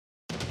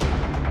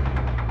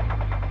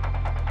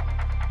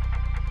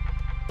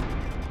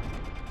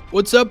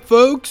What's up,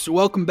 folks?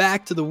 Welcome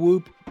back to the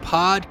Whoop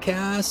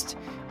podcast.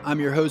 I'm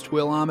your host,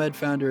 Will Ahmed,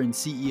 founder and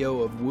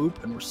CEO of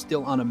Whoop, and we're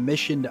still on a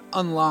mission to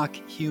unlock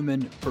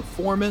human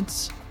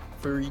performance.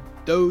 For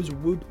those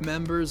Whoop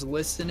members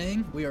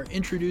listening, we are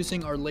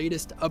introducing our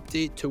latest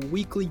update to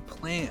weekly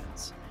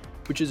plans,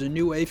 which is a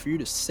new way for you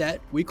to set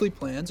weekly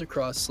plans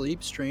across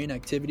sleep, strain,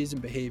 activities,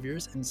 and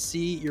behaviors and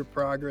see your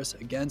progress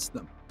against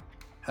them.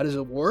 How does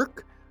it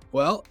work?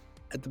 Well,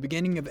 at the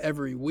beginning of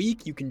every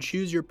week, you can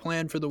choose your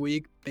plan for the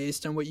week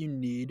based on what you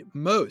need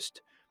most.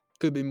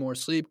 Could be more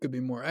sleep, could be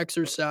more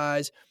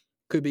exercise,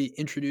 could be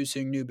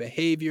introducing new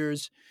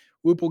behaviors.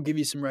 Whoop will give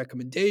you some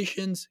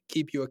recommendations,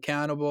 keep you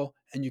accountable,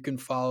 and you can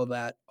follow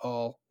that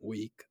all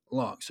week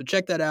long. So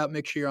check that out.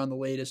 Make sure you're on the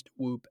latest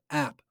Whoop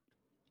app.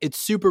 It's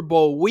Super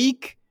Bowl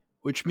week,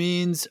 which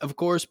means, of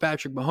course,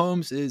 Patrick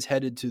Mahomes is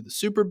headed to the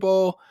Super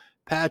Bowl.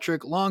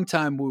 Patrick,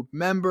 longtime Whoop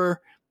member.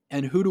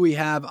 And who do we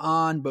have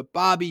on but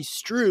Bobby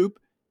Stroupe,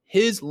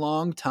 his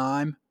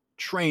longtime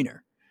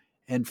trainer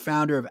and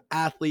founder of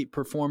Athlete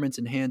Performance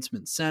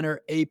Enhancement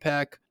Center,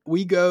 APEC.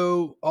 We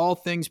go all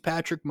things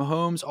Patrick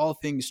Mahomes, all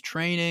things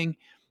training.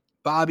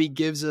 Bobby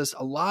gives us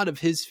a lot of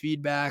his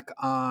feedback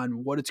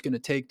on what it's going to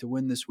take to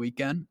win this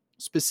weekend.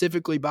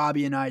 Specifically,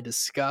 Bobby and I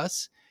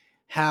discuss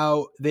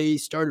how they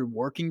started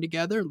working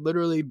together.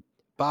 Literally,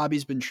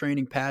 Bobby's been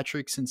training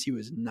Patrick since he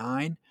was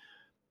 9.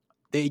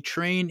 They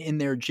train in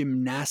their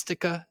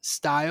gymnastica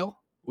style,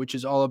 which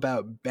is all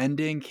about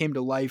bending, came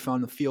to life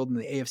on the field in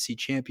the AFC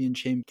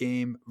Championship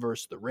game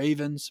versus the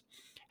Ravens.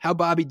 How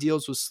Bobby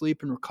deals with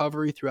sleep and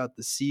recovery throughout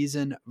the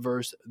season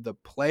versus the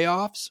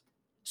playoffs.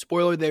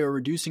 Spoiler, they were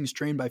reducing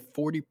strain by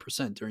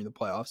 40% during the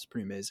playoffs.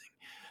 Pretty amazing.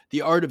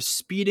 The art of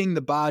speeding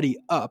the body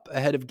up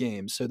ahead of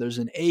games. So there's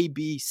an A,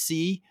 B,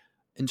 C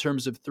in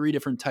terms of 3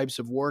 different types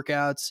of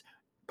workouts.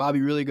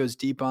 Bobby really goes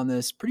deep on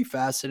this. Pretty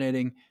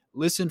fascinating.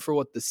 Listen for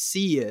what the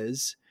C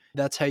is.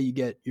 That's how you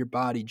get your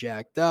body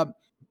jacked up.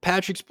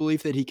 Patrick's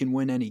belief that he can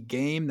win any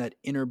game, that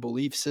inner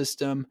belief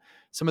system,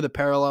 some of the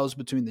parallels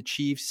between the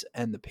Chiefs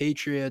and the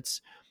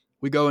Patriots.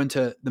 We go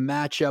into the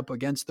matchup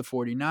against the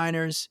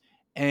 49ers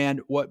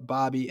and what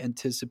Bobby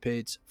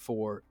anticipates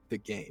for the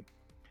game.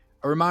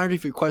 A reminder,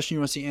 if you have a question you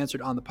want to see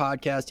answered on the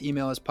podcast,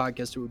 email us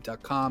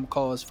podcast@whoop.com,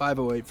 call us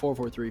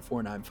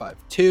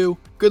 508-443-4952.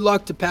 Good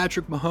luck to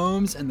Patrick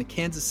Mahomes and the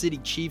Kansas City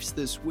Chiefs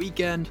this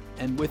weekend.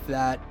 And with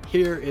that,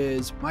 here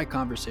is my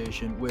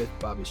conversation with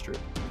Bobby Stroupe.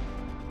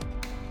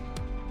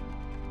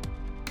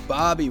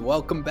 Bobby,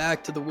 welcome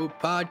back to the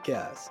Whoop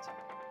podcast.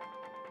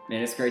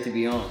 Man, it's great to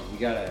be on. We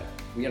gotta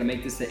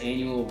make this the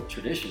annual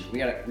tradition. We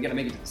gotta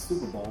make it to the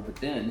Super Bowl, but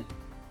then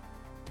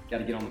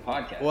gotta get on the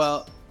podcast.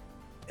 Well,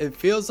 it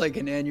feels like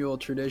an annual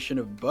tradition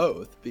of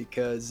both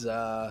because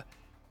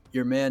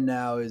your man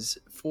now is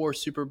 4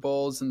 Super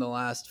Bowls in the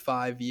last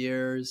 5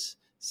 years,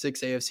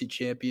 6 AFC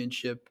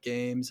Championship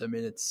games. I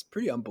mean, it's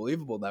pretty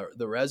unbelievable,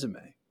 the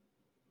resume.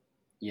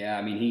 Yeah,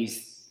 I mean,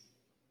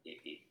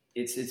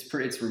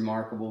 it's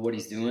remarkable what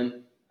he's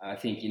doing. I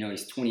think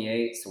he's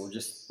 28, so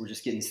we're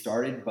just getting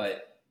started,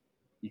 but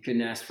you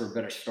couldn't ask for a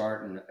better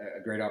start and a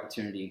great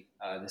opportunity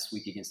this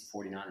week against the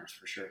 49ers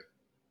for sure.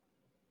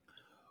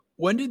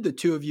 When did the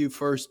two of you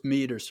first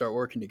meet or start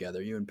working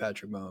together, you and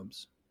Patrick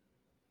Mahomes?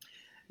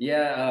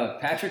 Yeah,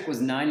 Patrick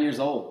was 9 years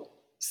old.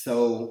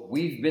 So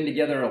we've been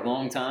together a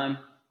long time.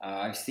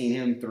 I've seen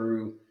him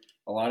through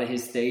a lot of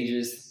his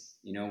stages,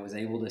 was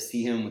able to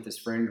see him with his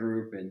friend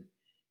group and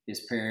his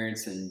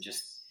parents and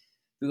just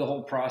through the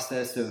whole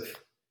process of,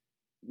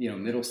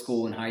 middle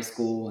school and high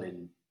school.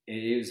 And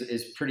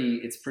it's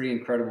pretty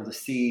incredible to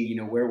see,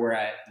 where we're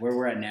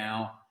at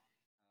now.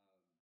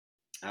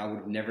 I would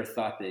have never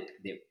thought that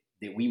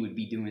we would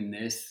be doing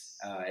this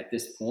at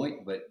this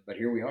point, but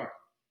here we are.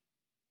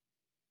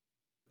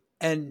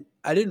 And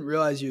I didn't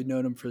realize you had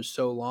known him for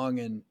so long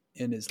in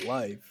his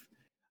life.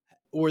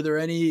 Were there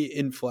any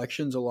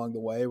inflections along the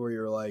way where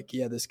you're like,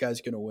 yeah, this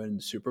guy's going to win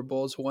Super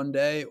Bowls one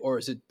day? Or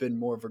has it been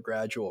more of a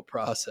gradual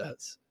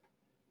process?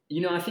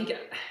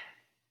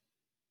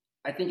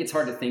 I think it's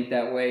hard to think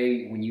that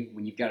way when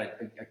you've got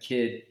a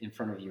kid in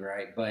front of you,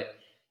 right? But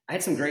I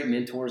had some great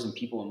mentors and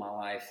people in my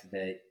life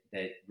that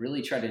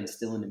really tried to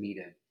instill into me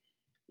to,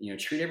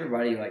 treat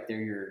everybody like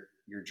they're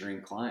your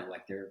dream client,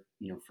 like they're,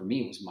 for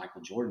me, it was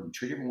Michael Jordan.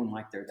 Treat everyone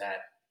like they're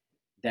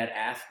that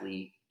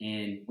athlete.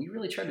 And we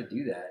really tried to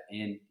do that.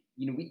 And,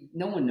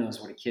 no one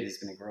knows what a kid is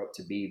going to grow up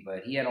to be,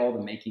 but he had all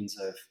the makings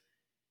of,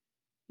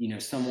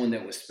 someone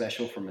that was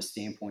special from a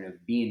standpoint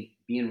of being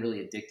really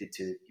addicted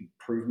to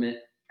improvement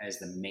as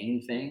the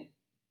main thing.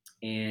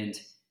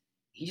 And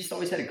he just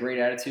always had a great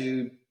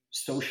attitude.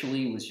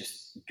 Socially was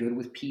just good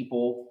with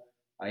people.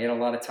 He had a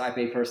lot of type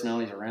A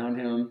personalities around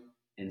him.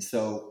 And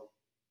so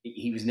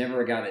he was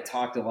never a guy that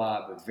talked a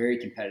lot, but very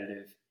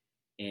competitive.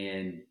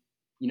 And,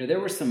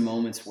 there were some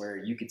moments where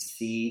you could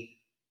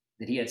see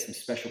that he had some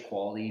special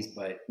qualities,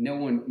 but no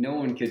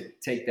one could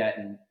take that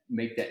and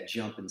make that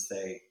jump and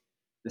say,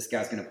 this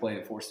guy's going to play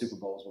in 4 Super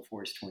Bowls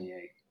before he's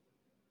 28.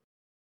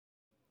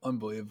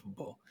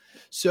 Unbelievable.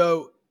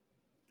 So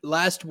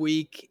last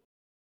week,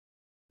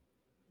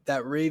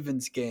 that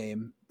Ravens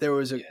game, there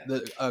was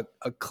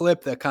a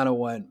clip that kind of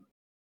went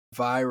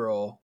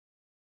viral,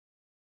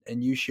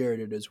 and you shared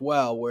it as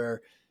well,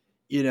 where,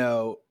 you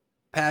know,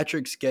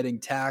 Patrick's getting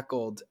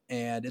tackled,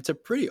 and it's a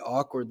pretty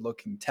awkward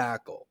looking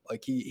tackle.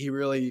 Like he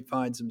really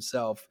finds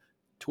himself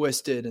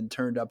twisted and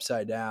turned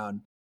upside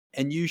down.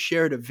 And you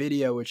shared a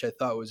video, which I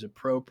thought was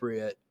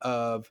appropriate,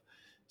 of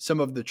some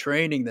of the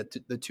training that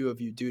the two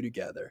of you do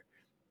together.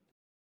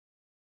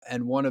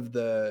 And one of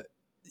the,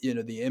 you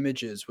know, the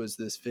images was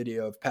this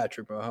video of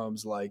Patrick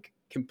Mahomes, like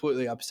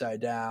completely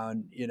upside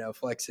down, you know,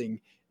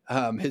 flexing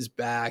his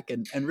back,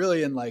 and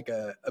really in like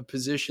a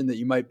position that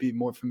you might be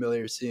more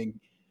familiar seeing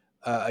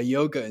a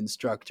yoga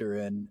instructor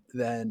in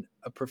than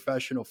a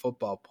professional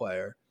football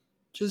player.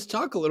 Just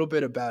talk a little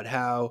bit about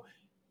how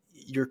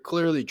you're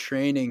clearly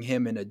training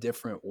him in a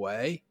different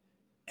way,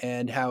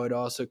 and how it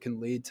also can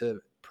lead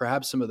to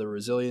perhaps some of the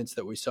resilience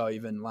that we saw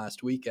even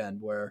last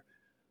weekend, where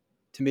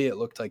to me it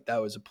looked like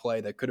that was a play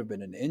that could have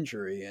been an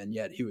injury, and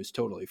yet he was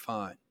totally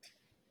fine.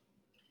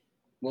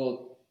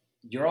 Well,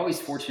 you're always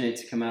fortunate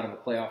to come out of a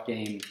playoff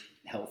game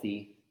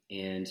healthy,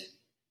 and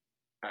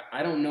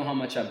I don't know how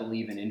much I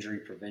believe in injury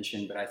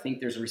prevention, but I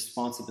think there's a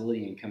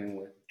responsibility in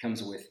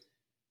comes with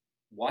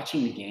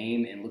watching the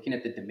game and looking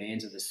at the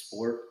demands of the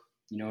sport,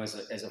 you know, as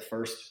a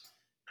first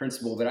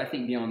principle. But I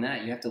think beyond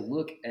that, you have to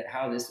look at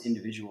how this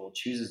individual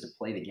chooses to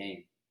play the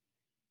game.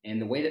 And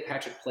the way that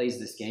Patrick plays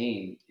this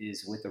game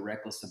is with a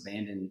reckless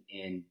abandon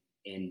and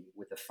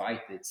with a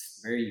fight that's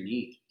very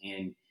unique.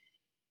 And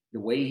the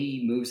way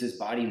he moves his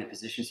body and the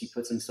positions he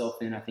puts himself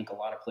in, I think a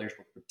lot of players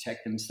will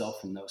protect themselves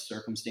from those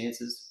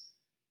circumstances.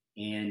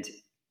 And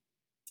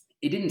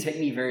it didn't take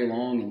me very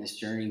long in this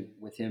journey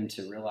with him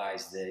to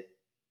realize that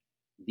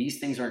these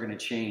things aren't going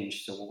to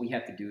change. So what we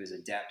have to do is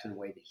adapt to the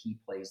way that he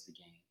plays the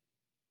game.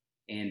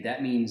 And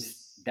that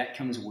means that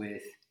comes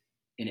with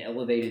an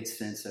elevated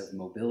sense of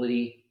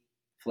mobility,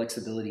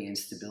 flexibility, and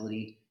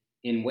stability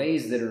in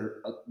ways that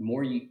are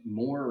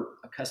more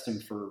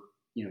accustomed for,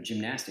 you know,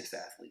 gymnastics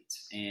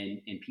athletes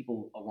and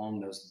people along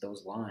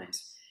those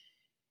lines.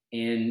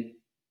 And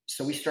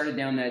so we started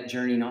down that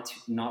journey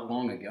not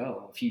long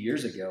ago, a few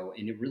years ago,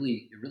 and it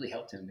really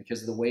helped him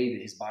because of the way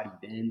that his body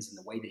bends and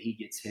the way that he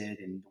gets hit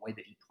and the way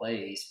that he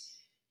plays.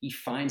 He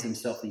finds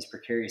himself in these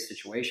precarious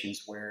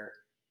situations where,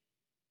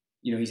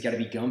 you know, he's got to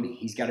be Gumby.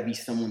 He's got to be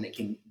someone that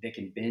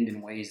can bend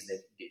in ways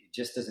that it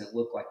just doesn't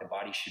look like the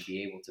body should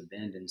be able to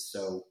bend. And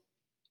so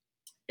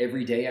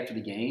every day after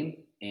the game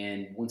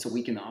and once a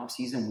week in the off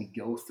season, we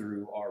go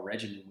through our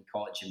regimen. We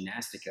call it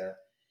gymnastica,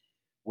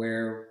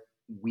 where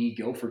we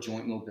go for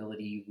joint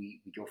mobility.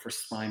 We go for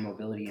spine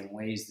mobility in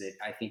ways that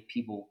I think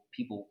people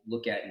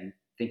look at and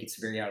think it's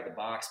very out of the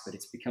box, but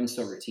it's become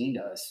so routine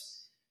to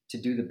us to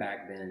do the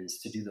back bends,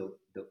 to do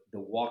the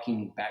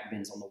walking back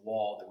bends on the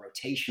wall, the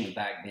rotational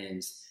back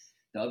bends,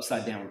 the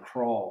upside down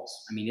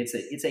crawls. I mean,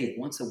 it's a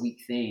once a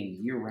week thing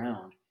year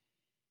round.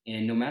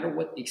 And no matter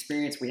what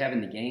experience we have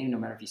in the game, no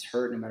matter if he's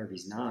hurt, no matter if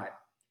he's not,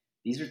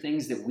 these are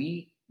things that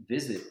we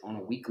visit on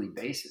a weekly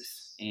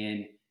basis.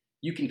 And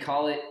you can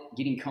call it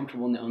getting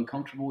comfortable in the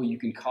uncomfortable. You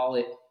can call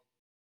it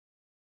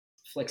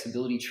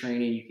flexibility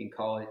training. You can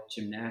call it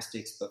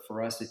gymnastics. But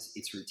for us,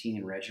 it's routine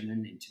and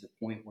regimen, and to the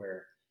point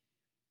where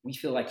we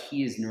feel like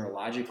he is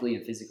neurologically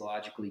and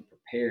physiologically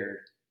prepared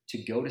to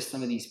go to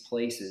some of these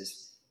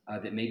places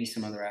that maybe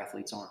some other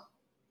athletes aren't.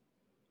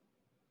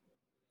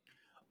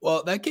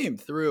 Well, that came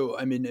through,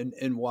 I mean,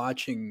 in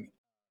watching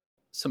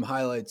some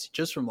highlights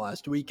just from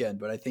last weekend,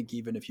 but I think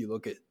even if you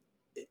look at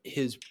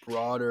his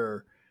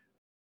broader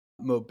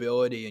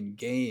mobility in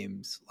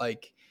games,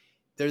 like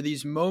there are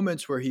these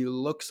moments where he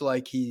looks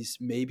like he's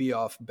maybe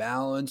off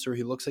balance, or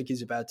he looks like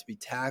he's about to be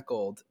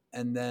tackled,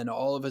 and then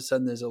all of a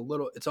sudden there's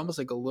it's almost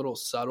like a little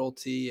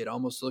subtlety. It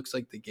almost looks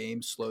like the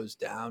game slows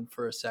down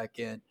for a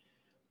second,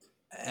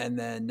 and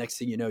then next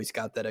thing you know, he's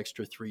got that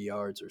extra 3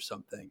 yards or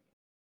something.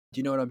 Do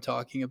you know what I'm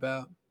talking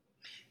about?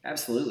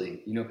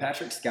 Absolutely. You know,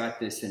 Patrick's got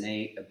this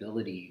innate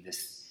ability,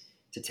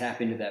 to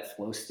tap into that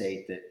flow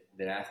state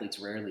that athletes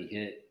rarely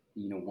hit,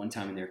 you know, one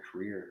time in their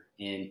career.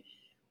 And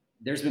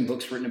there's been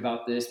books written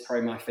about this.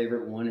 Probably my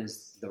favorite one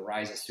is The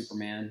Rise of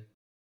Superman.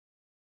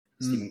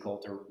 Stephen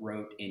Coulter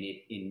wrote,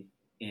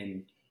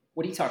 and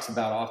what he talks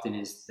about often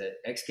is the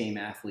X Game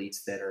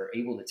athletes that are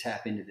able to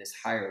tap into this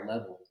higher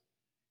level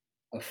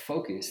of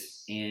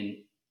focus, and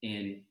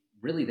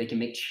really they can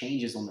make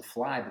changes on the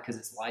fly because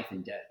it's life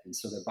and death. And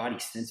so their body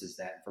senses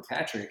that. And for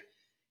Patrick,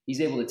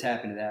 he's able to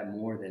tap into that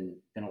more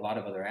than a lot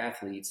of other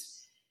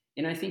athletes.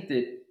 And I think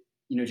that,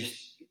 you know,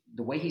 just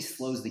the way he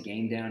slows the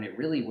game down, it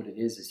really, what it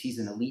is he's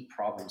an elite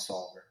problem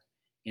solver.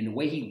 And the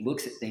way he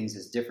looks at things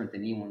is different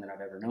than anyone that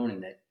I've ever known,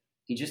 in that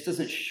he just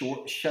doesn't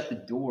shut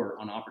the door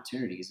on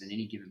opportunities in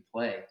any given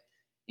play.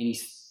 And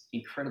he's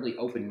incredibly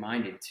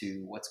open-minded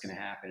to what's going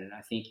to happen. And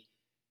I think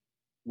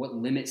what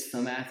limits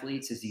some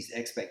athletes is these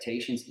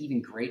expectations,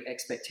 even great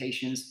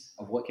expectations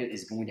of what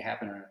is going to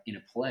happen in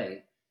a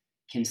play,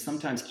 can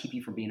sometimes keep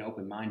you from being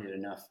open-minded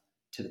enough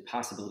to the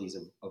possibilities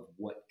of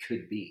what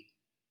could be.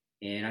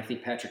 And I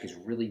think Patrick is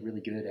really,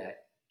 really good at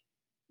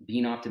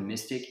being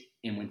optimistic.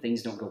 And when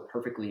things don't go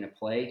perfectly in a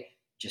play,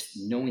 just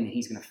knowing that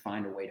he's going to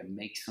find a way to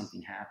make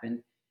something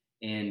happen.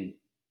 And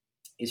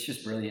it's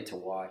just brilliant to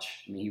watch.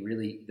 I mean, he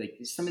really, like,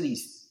 some of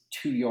these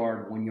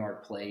 2-yard,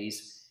 1-yard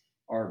plays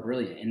are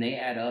brilliant, and they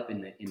add up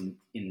in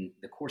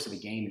the course of a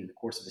game, in the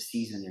course of a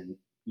season,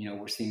 and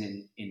we're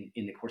seeing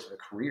in the course of a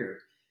career,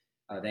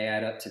 they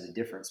add up to the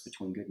difference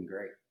between good and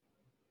great.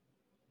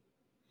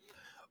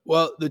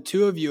 Well, the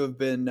two of you have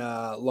been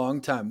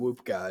longtime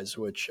Whoop guys,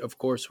 which of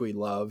course we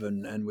love,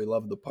 and we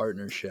love the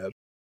partnership.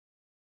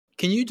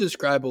 Can you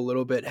describe a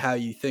little bit how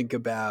you think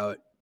about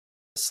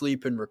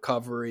sleep and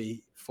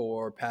recovery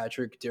for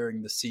Patrick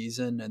during the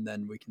season, and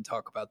then we can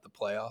talk about the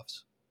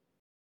playoffs?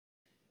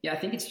 Yeah, I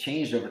think it's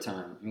changed over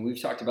time. I mean,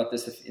 we've talked about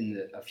this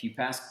in a few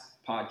past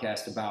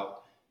podcasts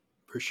about,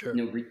 For sure.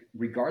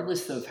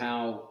 Regardless of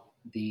how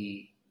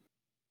the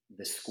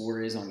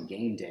score is on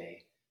game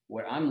day,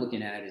 what I'm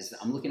looking at is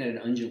I'm looking at an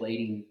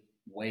undulating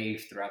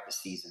wave throughout the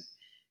season.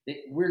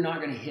 We're not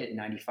going to hit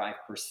 95%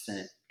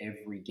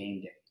 every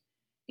game day.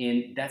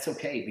 And that's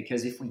okay,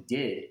 because if we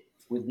did,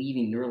 we're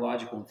leaving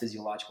neurological and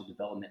physiological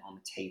development on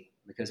the table,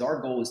 because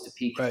our goal is to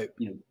peak, Right.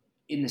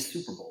 in the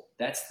Super Bowl.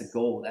 That's the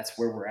goal. That's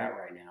where we're at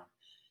right now.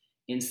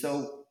 And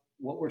so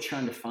what we're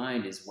trying to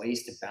find is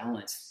ways to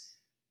balance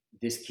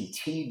this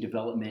continued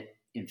development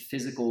in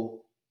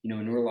physical,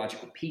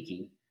 neurological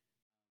peaking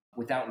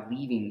without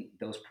leaving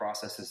those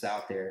processes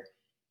out there.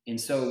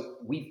 And so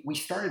we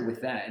started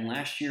with that. And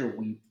last year,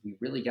 we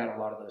really got a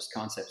lot of those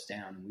concepts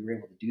down, and we were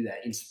able to do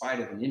that in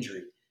spite of an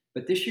injury.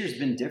 But this year's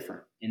been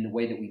different in the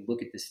way that we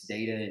look at this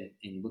data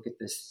and look at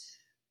this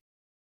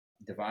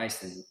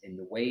device and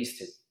the ways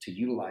to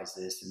utilize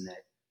this, and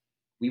that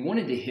we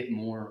wanted to hit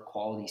more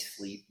quality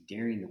sleep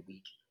during the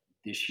week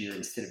this year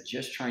instead of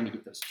just trying to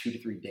get those 2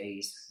 to 3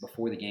 days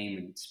before the game,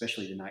 and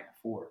especially the night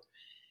before.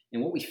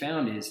 And what we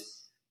found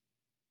is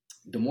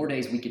the more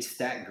days we could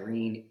stack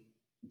green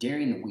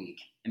during the week,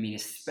 I mean,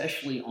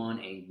 especially on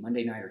a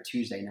Monday night or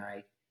Tuesday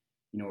night,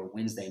 or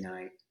Wednesday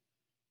night,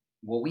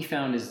 what we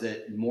found is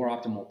that more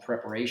optimal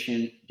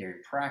preparation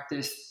during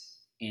practice,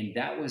 and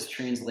that was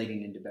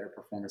translating into better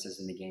performances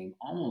in the game,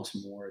 almost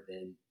more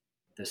than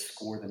the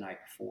score the night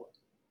before,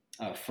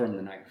 from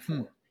the night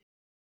before.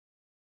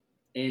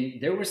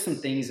 And there were some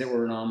things that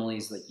were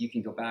anomalies, like you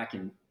can go back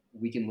and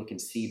we can look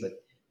and see,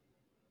 but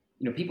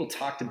people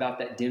talked about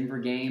that Denver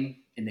game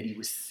and that he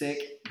was sick,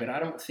 but I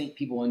don't think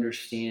people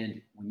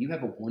understand when you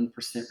have a 1%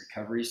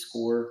 recovery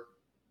score,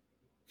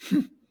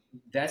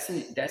 that's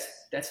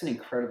an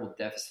incredible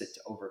deficit to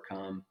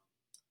overcome.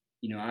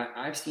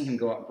 I've seen him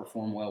go out and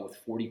perform well with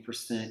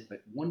 40%,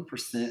 but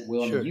 1%,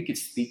 Will, Sure. I mean, you could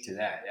speak to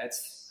that.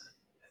 That's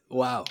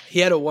wow.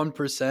 He had a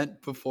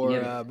 1% before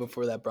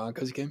that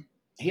Broncos game.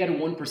 He had a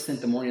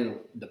 1% the morning of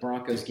the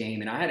Broncos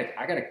game, and I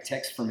got a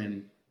text from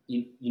him.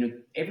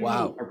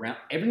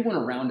 Everyone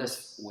around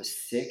us was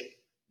sick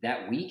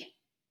that week,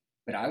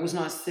 but I was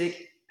not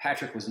sick.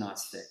 Patrick was not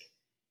sick,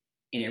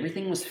 and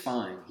everything was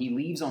fine. He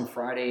leaves on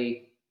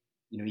Friday.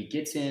 He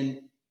gets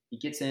in,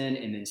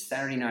 and then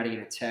Saturday night I get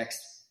a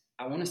text.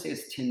 I want to say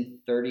it's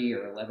 10:30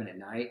 or 11 at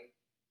night.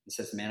 It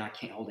says, "Man, I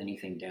can't hold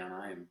anything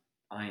down.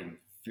 I'm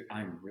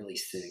really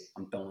sick.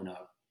 I'm throwing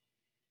up."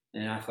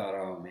 And I thought,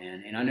 oh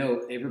man. And I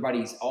know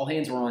all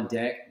hands were on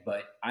deck,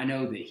 but I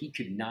know that he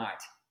could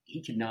not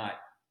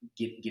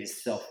get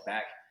himself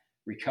back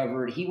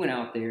recovered. He went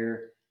out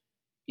there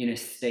in a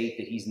state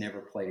that he's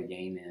never played a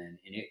game in,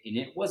 and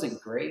it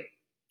wasn't great.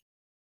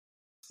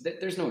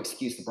 There's no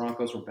excuse. The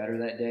Broncos were better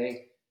that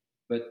day,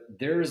 but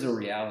there is a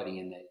reality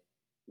in that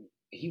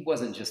he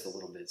wasn't just a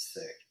little bit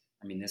sick.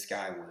 I mean, this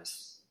guy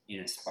was in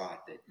a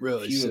spot that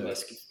really few of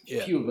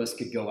us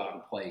could go out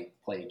and play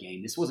a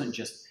game. This wasn't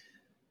just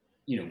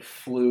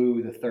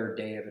flu the third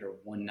day of it or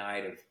one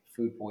night of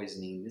food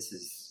poisoning. This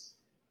is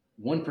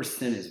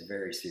 1% is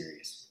very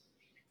serious.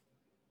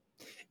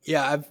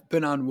 Yeah, I've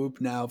been on Whoop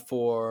now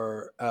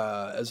for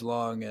as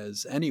long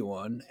as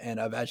anyone, and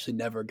I've actually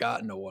never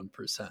gotten a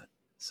 1%.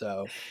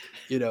 So,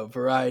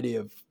 variety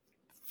of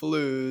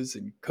flus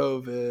and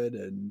COVID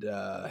and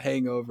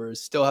hangovers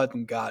still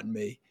haven't gotten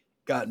me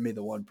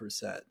the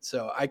 1%.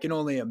 So I can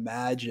only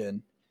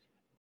imagine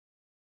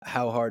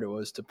how hard it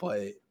was to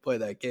play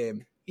that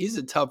game. He's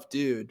a tough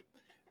dude,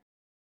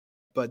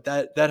 but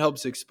that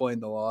helps explain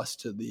the loss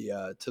to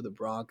the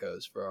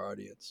Broncos for our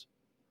audience.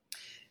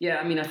 Yeah,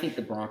 I mean, I think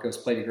the Broncos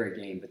played a great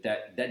game, but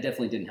that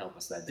definitely didn't help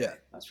us that day. Yeah.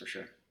 That's for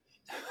sure.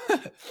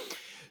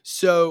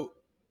 So,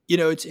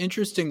 it's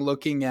interesting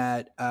looking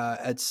at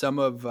some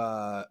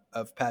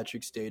of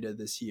Patrick's data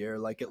this year.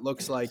 Like, it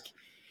looks like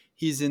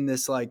he's in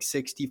this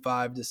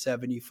 65 to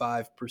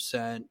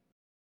 75%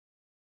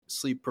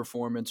 sleep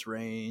performance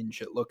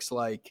range. It looks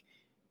like,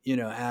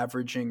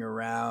 averaging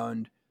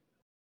around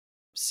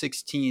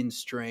 16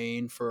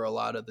 strain for a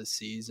lot of the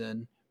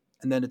season.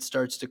 And then it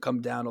starts to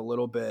come down a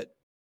little bit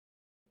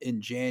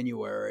in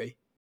January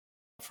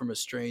from a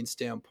strain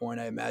standpoint.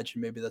 I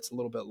imagine maybe that's a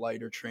little bit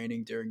lighter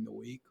training during the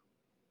week.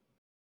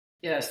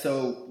 Yeah,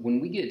 so when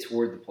we get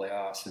toward the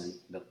playoffs and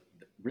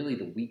really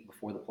the week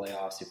before the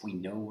playoffs, if we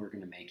know we're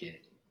going to make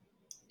it,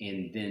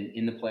 And then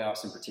in the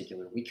playoffs in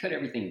particular, we cut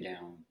everything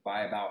down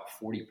by about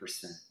 40%.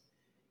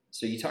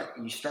 So you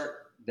start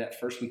that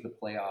first week of the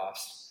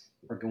playoffs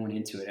or going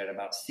into it at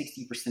about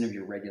 60% of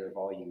your regular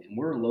volume. And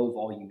we're low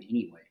volume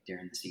anyway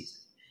during the season.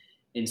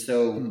 And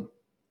so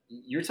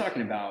you're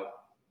talking about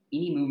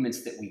any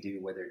movements that we do,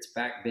 whether it's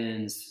back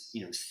bends,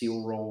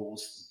 seal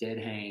rolls, dead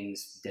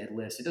hangs,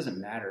 deadlifts, it doesn't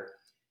matter.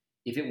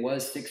 If it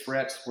was 6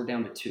 reps, we're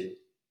down to 2.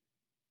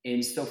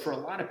 And so for a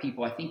lot of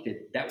people, I think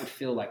that would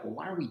feel like, well,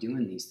 why are we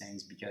doing these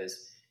things?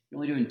 Because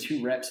you're only doing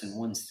 2 reps in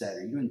one set,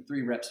 or you're doing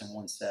 3 reps in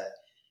one set.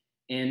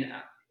 And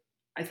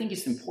I think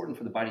it's important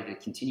for the body to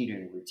continue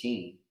doing a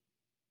routine.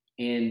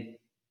 And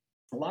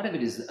a lot of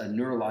it is a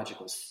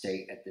neurological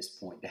state at this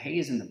point. The hay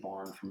is in the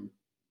barn from,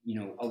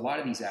 a lot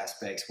of these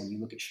aspects. When you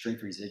look at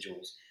strength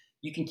residuals,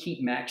 you can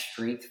keep max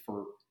strength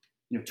for,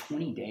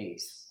 20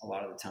 days a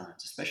lot of the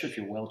times, especially if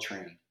you're well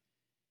trained.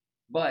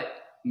 But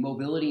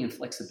mobility and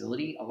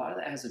flexibility, a lot of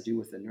that has to do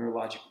with the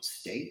neurological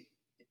state,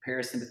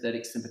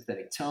 parasympathetic,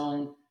 sympathetic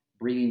tone,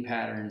 breathing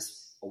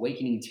patterns,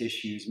 awakening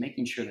tissues,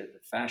 making sure that the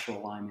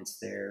fascial alignment's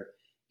there.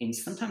 And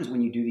sometimes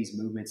when you do these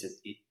movements,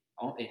 it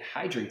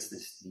hydrates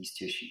these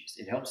tissues.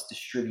 It helps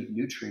distribute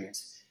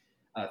nutrients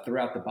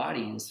throughout the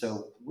body. And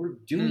so we're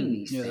doing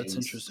these things. Yeah, that's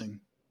interesting.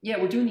 Yeah,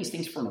 we're doing these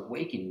things for an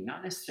awakening,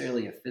 not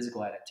necessarily a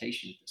physical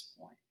adaptation at this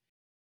point.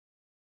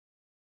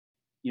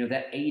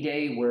 That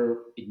A-day where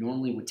it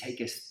normally would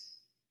take us,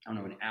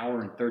 an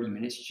hour and 30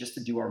 minutes just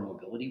to do our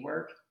mobility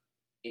work.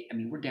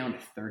 We're down to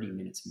 30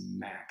 minutes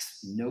max,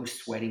 no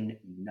sweating,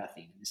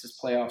 nothing. This is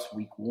playoffs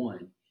week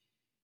 1.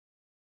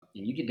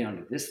 And you get down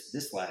to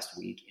this last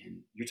week, and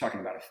you're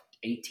talking about an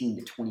 18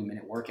 to 20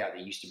 minute workout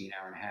that used to be an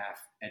hour and a half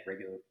at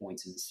regular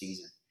points in the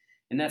season.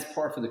 And that's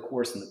par for the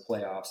course in the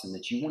playoffs, and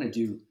that you want to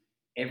do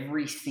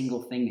every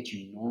single thing that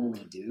you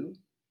normally do,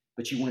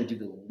 but you want to do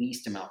the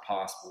least amount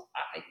possible.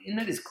 And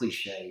that is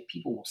cliche.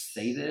 People will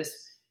say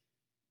this,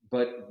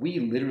 but we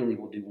literally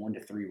will do 1 to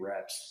 3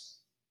 reps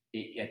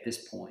at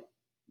this point,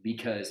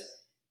 because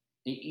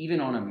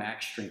even on a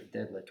max strength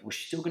deadlift, we're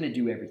still going to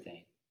do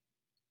everything.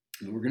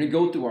 And we're going to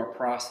go through our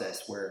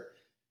process where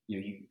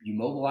you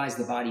mobilize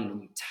the body and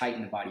then you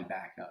tighten the body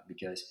back up,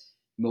 because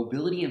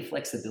mobility and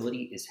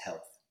flexibility is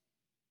health,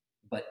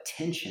 but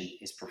tension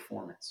is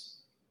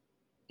performance.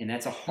 And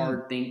that's a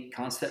hard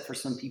concept for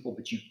some people,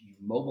 but you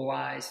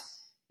mobilize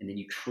and then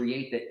you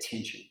create that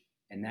tension,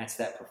 and that's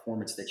that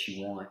performance that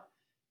you want.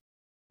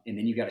 And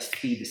then you got to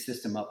speed the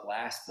system up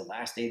the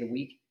last day of the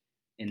week.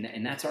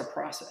 And that's our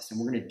process. And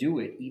we're going to do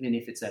it even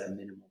if it's at a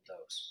minimal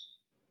dose.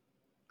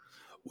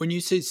 When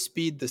you say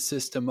speed the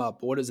system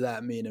up, what does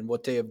that mean? And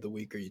what day of the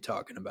week are you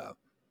talking about?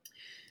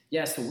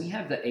 Yeah, so we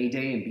have the A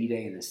day and B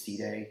day and the C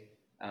day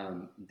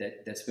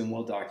that's been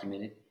well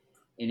documented.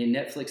 And in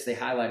Netflix, they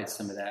highlighted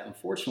some of that.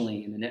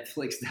 Unfortunately, in the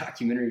Netflix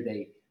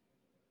documentary,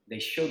 they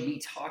showed me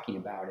talking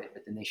about it,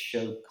 but then they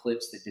showed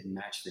clips that didn't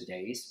match the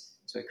days.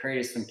 So it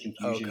created some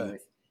confusion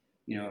with,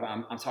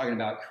 I'm talking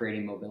about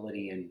creating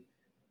mobility and,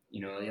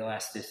 the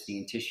elasticity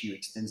and tissue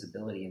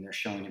extensibility, and they're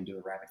showing him do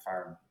a rapid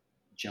fire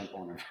jump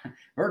on a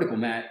vertical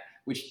mat,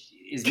 which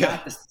is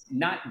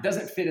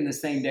doesn't fit in the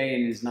same day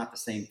and is not the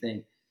same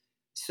thing.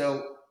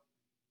 So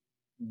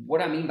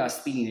what I mean by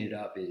speeding it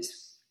up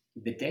is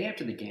the day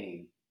after the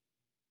game,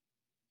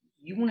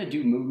 you want to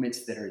do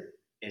movements that are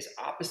as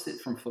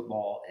opposite from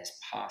football as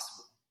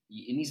possible.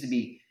 It needs to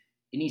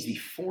be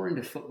foreign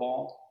to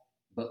football,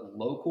 but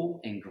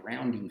local and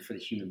grounding for the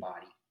human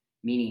body,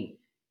 meaning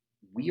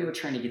we are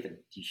trying to get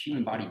the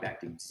human body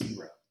back to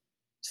 0.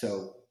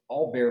 So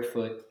all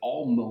barefoot,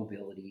 all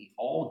mobility,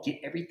 all get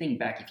everything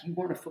back. If you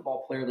weren't a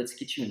football player, let's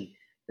get you in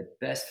the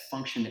best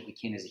function that we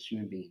can as a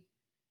human being.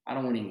 I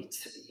don't want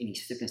any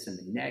stiffness in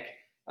the neck.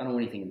 I don't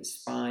want anything in the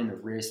spine, the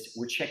wrist.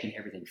 We're checking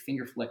everything: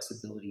 finger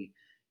flexibility,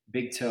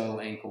 big toe,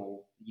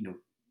 ankle,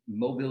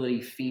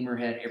 mobility, femur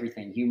head,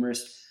 everything,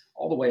 humerus,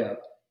 all the way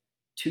up.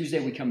 Tuesday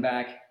we come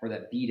back, or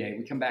that B day,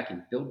 we come back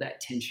and build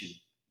that tension,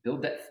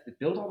 build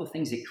all the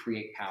things that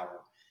create power.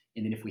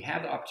 And then if we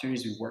have the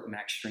opportunities to work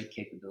max strength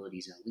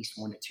capabilities in at least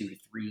 1 to 2 to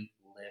 3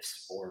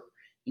 lifts or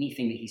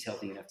anything that he's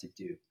healthy enough to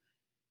do,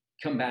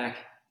 come back.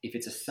 If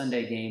it's a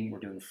Sunday game, we're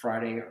doing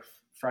Friday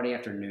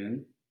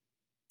afternoon,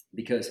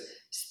 because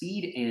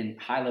speed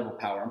and high level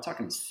power, I'm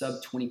talking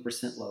sub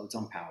 20% loads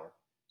on power.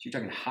 So you're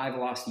talking high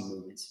velocity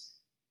movements,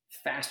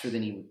 faster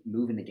than he would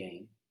move in the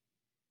game.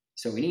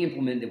 So any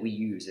implement that we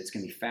use, it's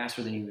going to be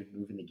faster than he would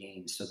move in the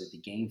game, so that the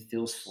game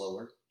feels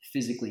slower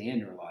physically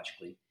and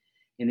neurologically.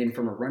 And then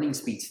from a running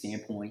speed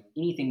standpoint,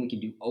 anything we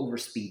can do over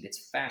speed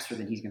that's faster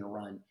than he's going to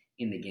run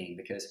in the game,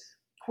 because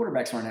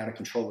quarterbacks aren't out of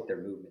control with their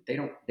movement. They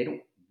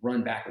don't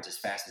run backwards as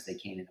fast as they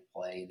can in a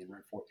play and then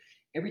run forward.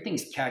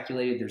 Everything's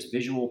calculated. There's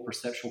visual,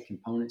 perceptual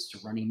components to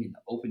running in the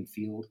open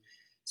field.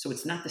 So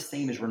it's not the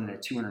same as running a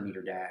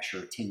 200-meter dash or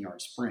a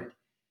 10-yard sprint.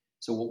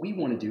 So what we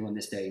want to do on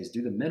this day is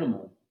do the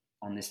minimal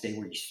on this day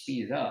where you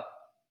speed it up,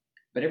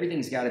 but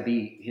everything's got to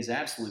be his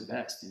absolute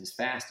best and his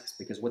fastest,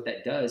 because what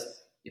that does,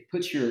 it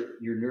puts your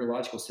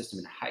neurological system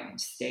in a heightened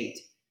state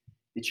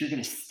that you're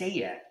going to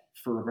stay at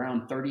for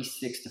around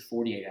 36 to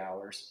 48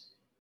 hours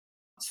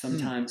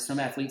Sometimes some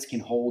athletes can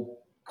hold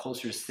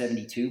closer to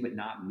 72, but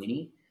not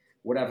many.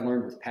 What I've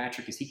learned with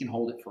Patrick is he can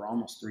hold it for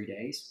almost 3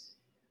 days.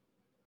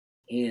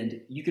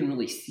 And you can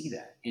really see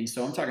that. And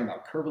so I'm talking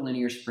about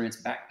curvilinear sprints,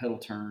 back pedal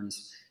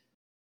turns,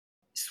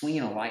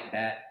 swinging a light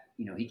bat.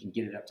 He can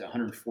get it up to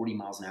 140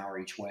 miles an hour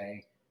each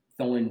way,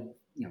 throwing,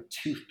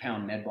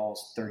 2-pound med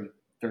balls,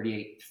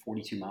 38,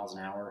 42 miles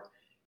an hour.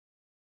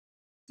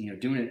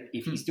 Doing it,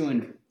 if he's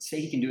doing, say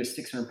he can do a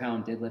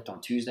 600-pound deadlift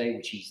on Tuesday,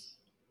 which he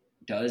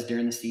does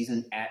during the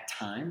season at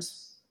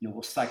times,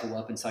 we'll cycle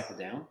up and cycle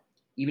down,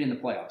 even in the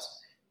playoffs.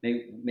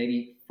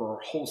 Maybe for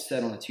a whole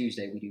set on a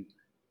Tuesday, we do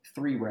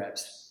 3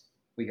 reps.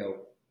 We go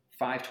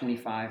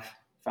 525,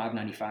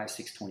 595,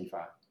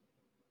 625.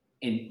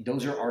 And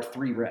those are our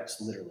 3 reps,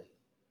 literally.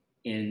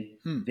 And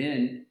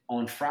then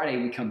on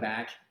Friday, we come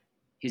back.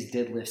 His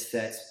deadlift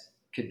sets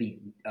could be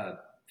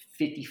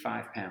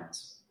 55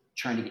 pounds,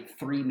 trying to get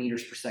 3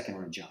 meters per second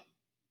on a jump.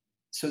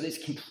 So it's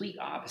complete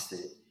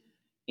opposite.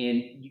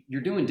 And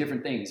you're doing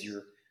different things.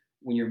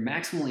 When you're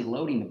maximally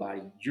loading the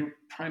body, you're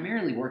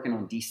primarily working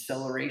on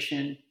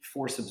deceleration,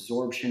 force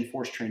absorption,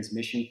 force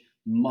transmission,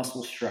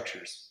 muscle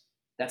structures.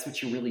 That's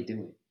what you're really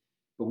doing.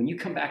 But when you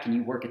come back and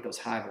you work at those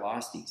high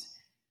velocities,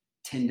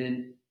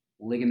 tendon,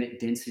 ligament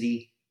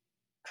density,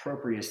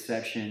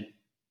 proprioception,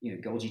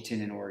 Golgi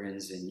tendon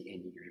organs and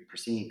your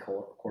proscenium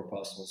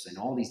corpuscles and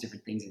all these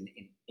different things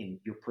and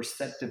your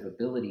perceptive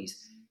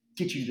abilities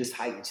get you to this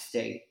heightened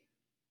state.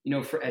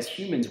 As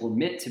humans, we're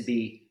meant to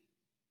be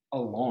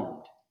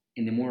alarmed.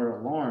 And the more we're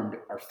alarmed,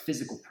 our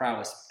physical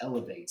prowess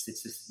elevates.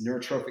 It's this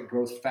neurotrophic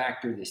growth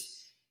factor,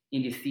 this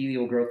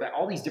endothelial growth,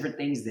 all these different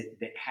things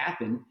that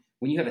happen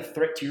when you have a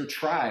threat to your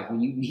tribe,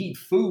 when you need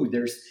food,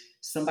 there's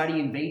somebody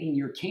invading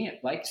your camp.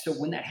 So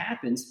when that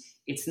happens,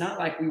 it's not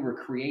like we were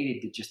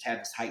created to just have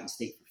this heightened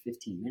state for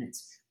 15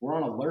 minutes. We're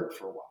on alert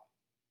for a while.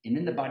 And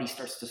then the body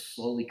starts to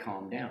slowly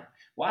calm down.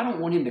 Well, I don't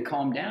want him to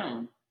calm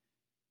down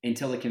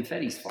until the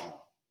confetti's falling.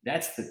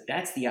 That's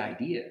the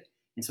idea.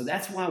 And so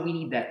that's why we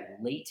need that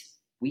late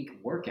week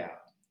workout.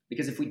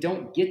 Because if we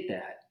don't get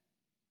that,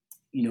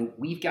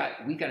 we've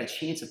got a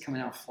chance of coming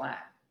out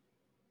flat.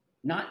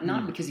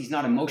 Not because he's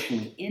not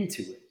emotionally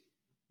into it,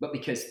 but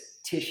because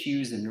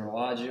tissues and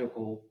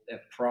neurological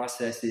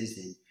processes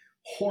and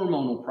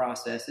hormonal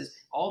processes,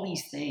 all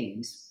these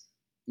things,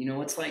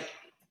 it's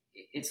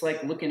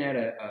like looking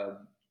at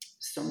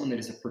someone that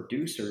is a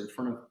producer in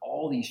front of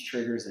all these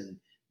triggers and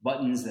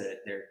buttons that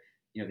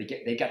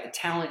they got the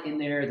talent in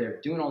there,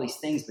 they're doing all these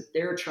things, but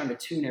they're trying to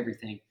tune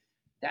everything.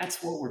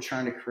 That's what we're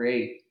trying to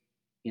create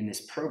in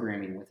this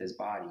programming with his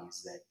body,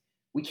 is that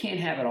we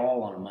can't have it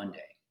all on a Monday.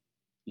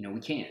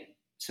 We can't.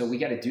 So we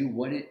got to do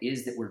what it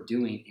is that we're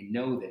doing and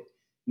know that,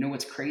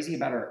 what's crazy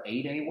about our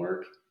A-day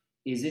work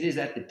is it is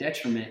at the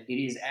detriment. It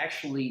is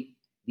actually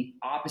the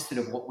opposite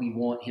of what we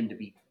want him to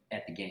be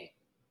at the game.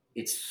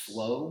 It's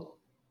slow.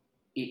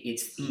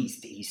 He's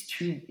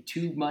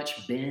too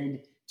much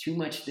bend, too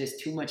much this,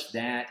 too much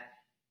that.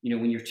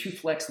 When you're too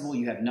flexible,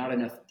 you have not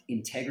enough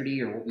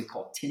integrity, or what we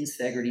call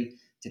tensegrity,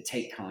 to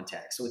take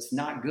contact. So it's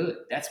not good.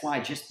 That's why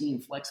just being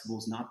flexible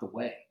is not the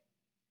way.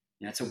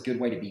 And that's a good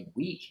way to be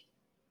weak.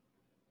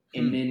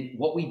 And then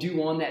what we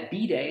do on that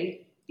B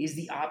day is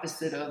the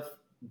opposite of,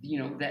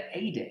 that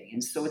A day.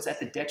 And so it's at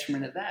the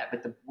detriment of that.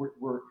 But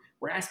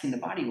we're asking the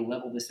body to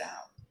level this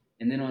out.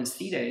 And then on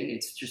C day,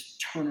 it's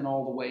just turning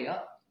all the way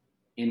up.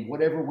 And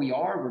whatever we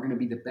are, we're going to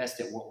be the best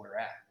at what we're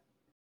at.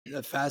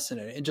 That's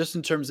fascinating. And just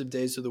in terms of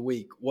days of the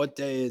week, what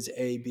day is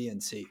A, B,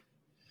 and C?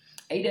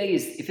 A day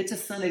is, if it's a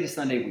Sunday to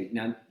Sunday week.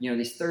 Now,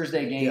 these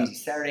Thursday games,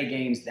 these Saturday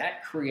games,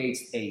 that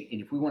creates and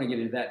if we want to get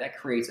into that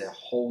creates a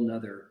whole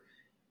nother,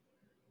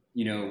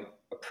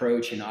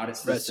 approach and audit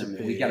system.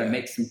 Recipe, we got to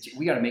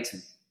make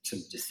some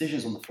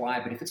decisions on the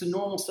fly. But if it's a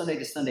normal Sunday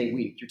to Sunday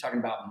week, you're talking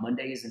about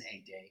Monday is an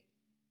A day,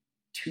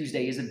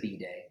 Tuesday is a B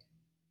day,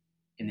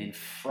 and then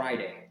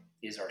Friday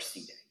is our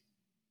C day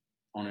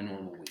on a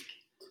normal week.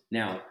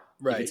 Now,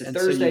 right. If it's a and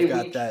Thursday so you've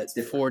got week, that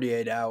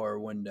 48-hour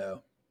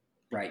window.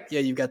 Right. Yeah,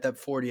 you've got that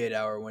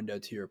 48-hour window,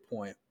 to your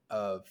point,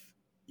 of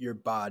your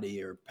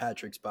body, or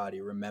Patrick's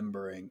body,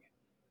 remembering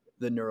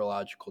the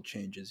neurological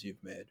changes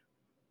you've made.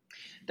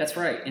 That's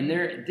right. And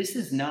this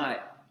is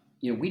not,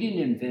 we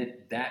didn't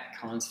invent that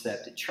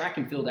concept. Track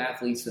and field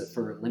athletes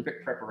for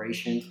Olympic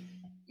preparation,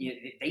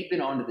 they've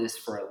been onto this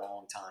for a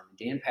long time.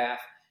 Dan Paff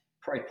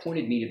probably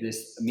pointed me to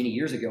this many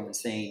years ago and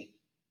saying,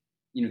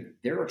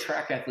 there are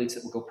track athletes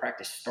that will go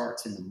practice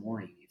starts in the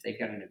morning if they've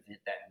got an event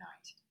that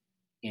night.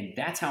 And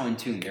that's how in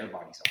tune their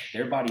bodies are.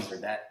 Their bodies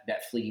are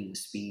that fleeting with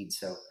speed.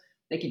 So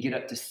they could get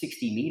up to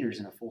 60 meters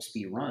in a full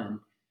speed run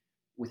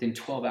within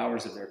 12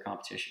 hours of their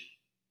competition.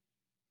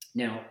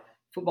 Now,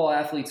 football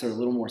athletes are a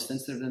little more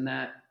sensitive than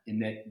that,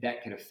 and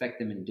that could affect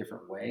them in a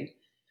different way.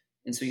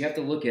 And so you have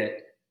to look at,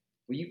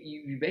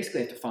 you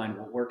basically have to find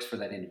what works for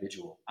that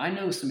individual. I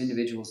know some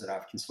individuals that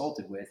I've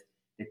consulted with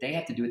that they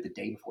have to do it the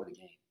day before the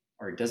game,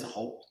 or it doesn't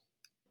hold.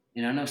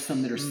 And I know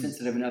some that are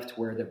sensitive enough to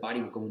where their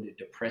body will go into a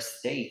depressed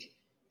state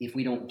if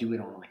we don't do it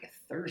on like a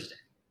Thursday.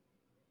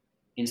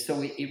 And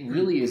so it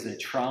really is a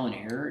trial and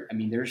error. I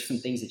mean, there's some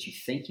things that you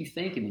think,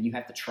 and then you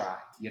have to try.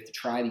 You have to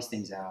try these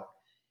things out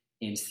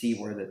and see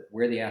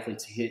where the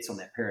athlete hits on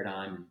that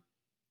paradigm,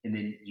 and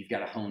then you've got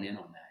to hone in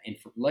on that. And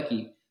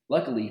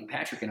luckily,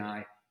 Patrick and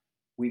I,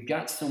 we've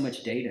got so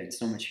much data and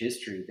so much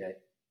history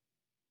that,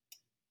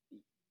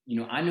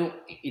 I know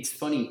it's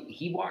funny.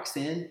 He walks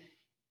in,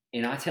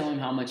 and I tell him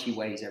how much he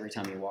weighs every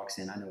time he walks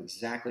in. I know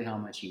exactly how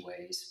much he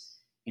weighs,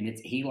 and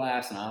he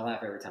laughs, and I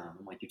laugh every time.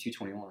 I'm like, "You're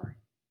 221, right?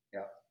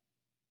 Yep.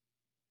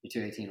 You're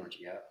 218, aren't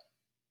you? Yep.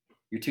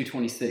 You're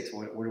 226.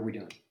 What are we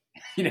doing?"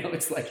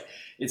 It's like,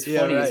 it's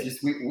funny. Right.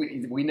 It's just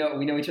we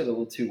know each other a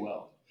little too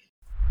well.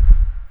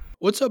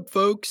 What's up,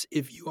 folks?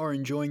 If you are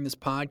enjoying this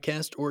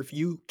podcast, or if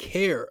you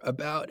care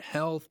about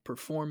health,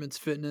 performance,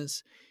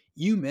 fitness,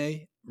 you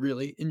may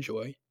really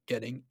enjoy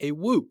getting a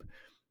Whoop.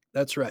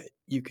 That's right.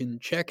 You can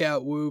check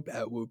out Whoop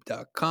at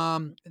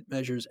whoop.com. It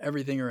measures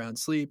everything around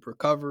sleep,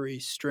 recovery,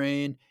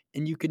 strain,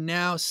 and you can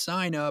now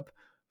sign up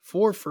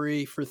for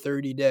free for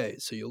 30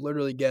 days. So you'll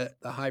literally get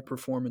the high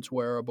performance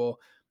wearable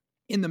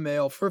in the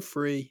mail for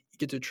free. You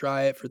get to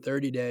try it for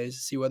 30 days,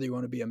 see whether you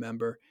want to be a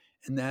member.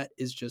 And that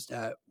is just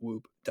at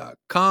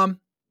whoop.com.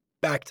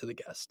 Back to the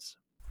guests.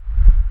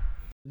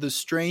 The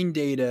strain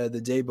data the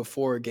day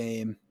before a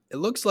game, it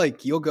looks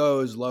like you'll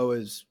go as low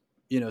as,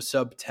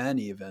 sub 10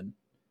 even,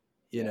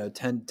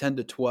 10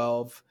 to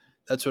 12.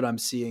 That's what I'm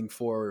seeing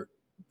for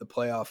the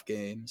playoff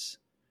games,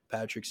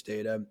 Patrick's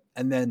data.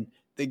 And then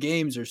the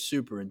games are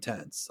super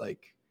intense.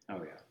 Like,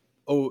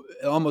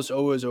 almost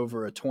always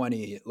over a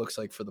 20, it looks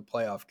like, for the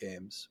playoff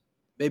games.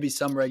 Maybe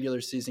some regular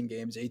season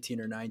games,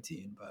 18 or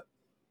 19, but.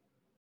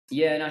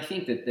 Yeah, and I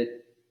think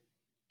that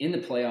in the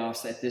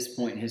playoffs at this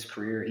point in his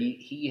career,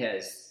 he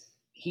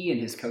and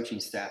his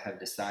coaching staff have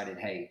decided,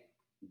 hey,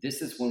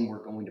 this is when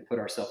we're going to put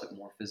ourselves at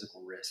more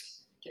physical risk.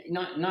 Okay,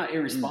 not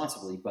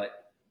irresponsibly, but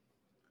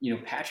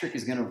Patrick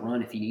is going to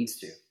run if he needs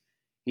to.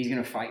 He's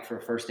going to fight for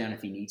a first down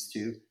if he needs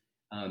to.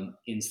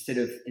 Instead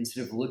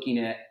of looking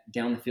at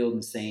down the field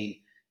and saying,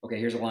 okay,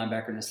 here's a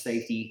linebacker and a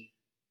safety,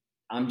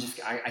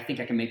 I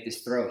think I can make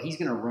this throw. He's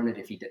going to run it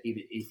if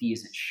he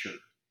isn't sure.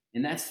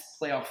 And that's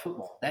playoff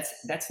football.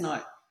 That's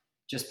not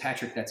just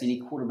Patrick. That's any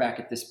quarterback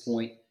at this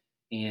point.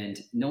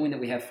 And knowing that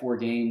we have 4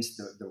 games,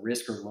 the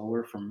risk are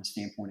lower from a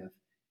standpoint of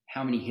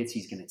how many hits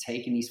he's going to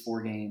take in these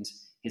 4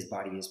 games. His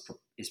body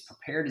is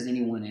prepared as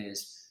anyone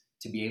is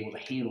to be able to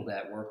handle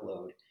that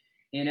workload.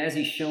 And as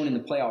he's shown in the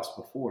playoffs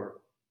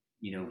before,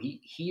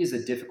 he is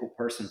a difficult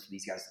person for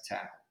these guys to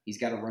tackle. He's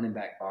got a running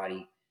back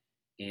body,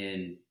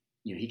 and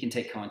he can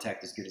take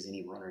contact as good as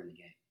any runner in the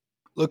game.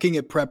 Looking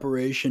at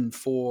preparation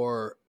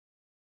for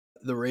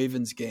the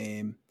Ravens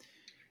game,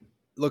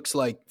 looks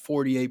like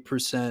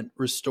 48%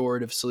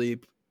 restorative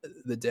sleep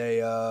the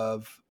day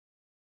of,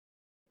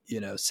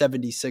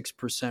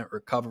 76%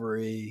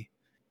 recovery,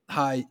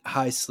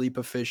 high sleep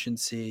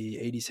efficiency,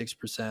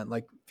 86%.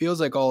 Like, feels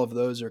like all of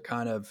those are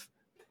kind of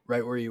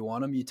right where you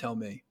want them. You tell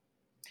me.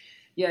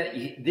 Yeah,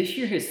 this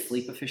year his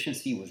sleep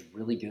efficiency was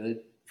really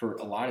good for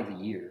a lot of the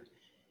year,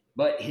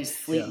 but his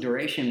sleep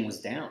duration was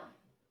down.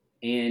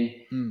 And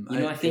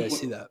I think I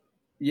see that.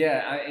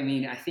 Yeah,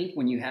 I think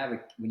when you have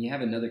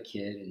another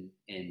kid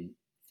and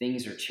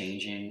things are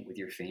changing with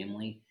your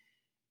family,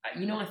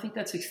 I think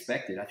that's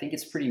expected. I think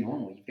it's pretty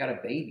normal. You've got a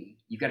baby,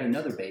 you've got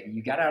another baby.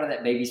 You got out of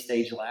that baby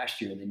stage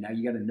last year, and then now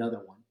you got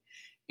another one,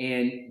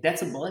 and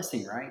that's a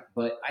blessing, right?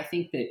 But I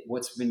think that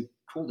what's been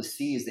cool to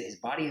see is that his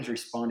body has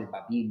responded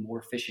by being more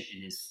efficient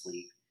in his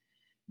sleep,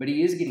 but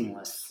he is getting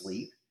less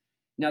sleep.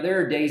 Now there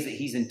are days that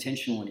he's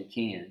intentional and he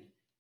can.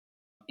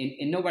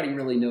 And nobody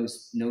really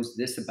knows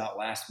this about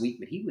last week,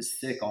 but he was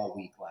sick all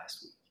week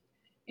last week.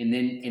 And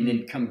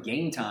then come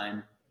game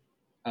time,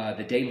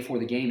 the day before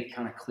the game, it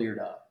kind of cleared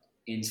up.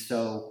 And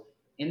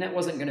that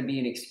wasn't going to be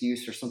an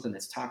excuse or something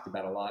that's talked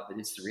about a lot, but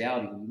it's the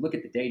reality. When you look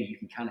at the data, you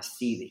can kind of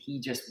see that he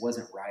just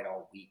wasn't right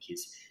all week.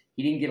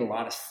 He didn't get a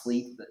lot of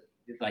sleep, but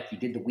like he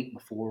did the week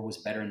before was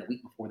better, and the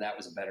week before that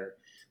was better.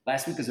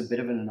 Last week was a bit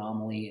of an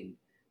anomaly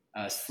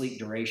in sleep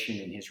duration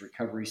and his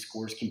recovery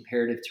scores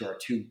comparative to our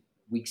 2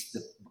 weeks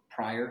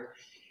prior.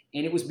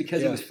 And it was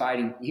because he was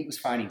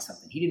fighting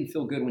something. He didn't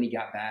feel good when he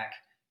got back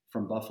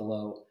from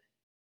Buffalo,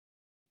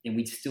 and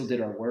we still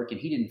did our work,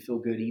 and he didn't feel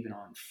good even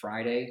on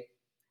Friday.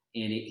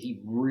 And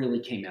he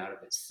really came out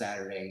of it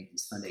Saturday and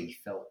Sunday. He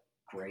felt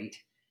great,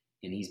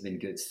 and he's been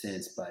good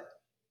since. But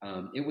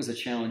it was a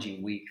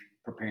challenging week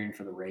preparing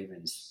for the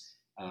Ravens,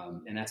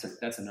 and that's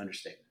an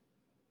understatement.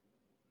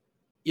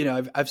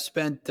 I've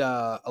spent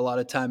a lot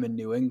of time in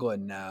New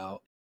England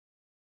now,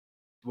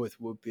 with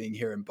Whoop being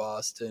here in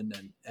Boston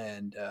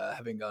and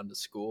having gone to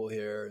school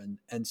here,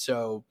 and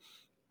so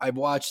I've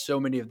watched so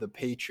many of the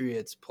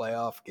Patriots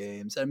playoff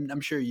games. I'm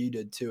sure you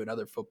did too, and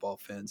other football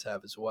fans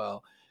have as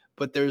well.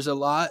 But there's a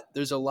lot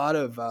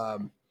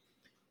of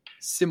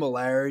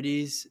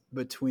similarities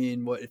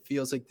between what it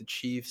feels like the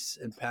Chiefs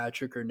and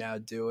Patrick are now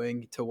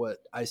doing to what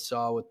I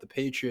saw with the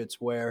Patriots,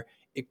 where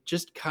it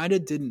just kind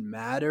of didn't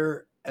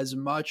matter as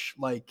much,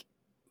 like,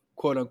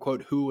 quote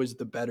unquote, who was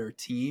the better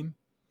team.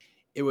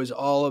 it was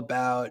all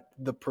about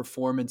the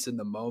performance in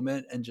the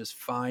moment and just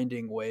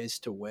finding ways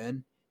to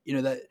win.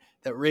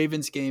 That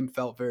Ravens game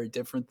felt very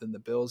different than the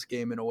Bills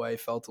game in a way,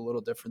 felt a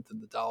little different than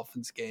the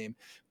Dolphins game.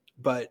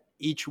 But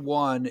each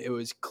one, it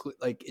was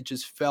like it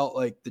just felt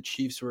like the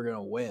Chiefs were going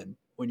to win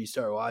when you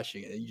started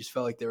watching it. You just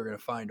felt like they were going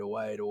to find a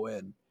way to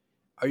win.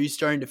 Are you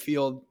starting to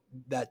feel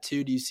that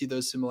too? Do you see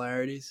those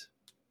similarities?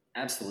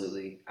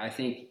 Absolutely. I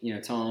think,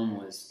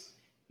 Tom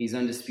he's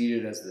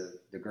undisputed as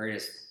the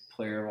greatest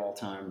player of all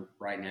time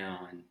right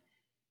now. And,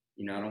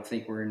 I don't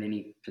think we're in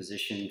any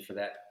position for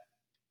that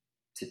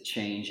to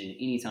change in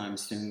any time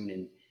soon.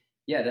 And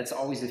yeah, that's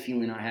always the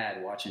feeling I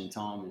had watching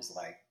Tom is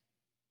like,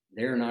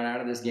 they're not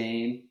out of this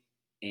game.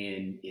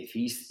 And if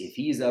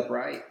he's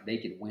upright, they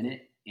could win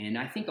it. And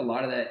I think a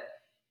lot of that,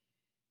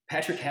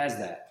 Patrick has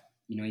that.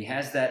 He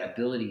has that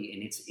ability,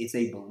 and it's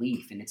a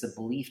belief, and it's a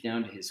belief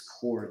down to his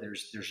core.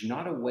 There's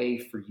not a way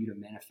for you to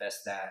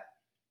manifest that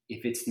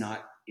if it's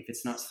not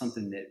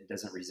something that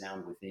doesn't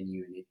resound within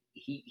you. And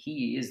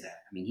he is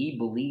that. I mean, he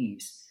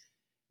believes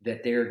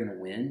that they're going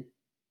to win.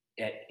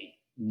 At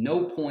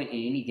no point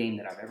in any game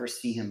that I've ever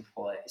seen him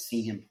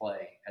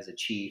play as a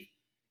Chief,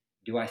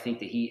 do I think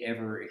that he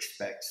ever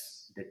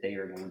expects that they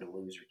are going to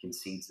lose or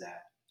concedes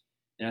that.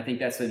 And I think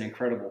that's an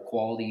incredible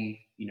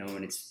quality,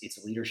 and it's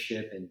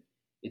leadership, and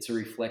it's a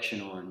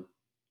reflection on,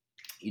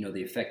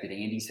 the effect that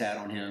Andy's had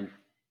on him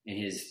and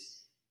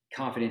his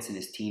confidence in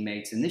his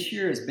teammates. And this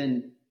year has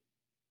been,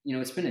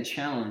 it's been a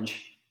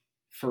challenge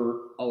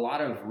for a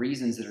lot of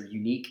reasons that are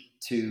unique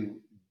to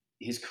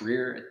his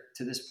career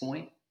to this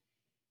point.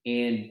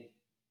 And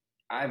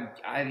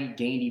I've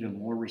gained even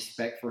more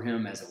respect for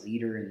him as a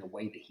leader in the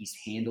way that he's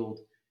handled,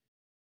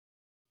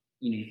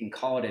 you can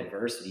call it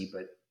adversity,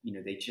 but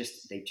they've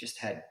just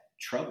had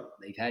trouble.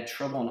 They've had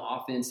trouble on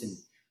offense and,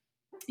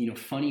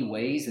 funny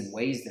ways and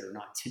ways that are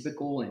not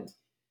typical. And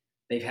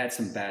they've had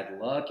some bad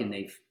luck, and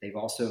they've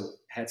also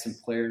had some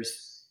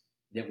players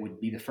that would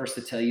be the first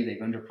to tell you they've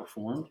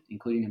underperformed,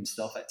 including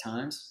himself at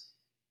times.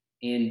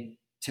 And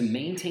to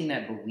maintain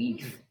that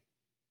belief,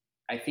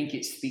 I think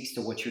it speaks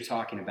to what you're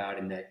talking about,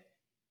 in that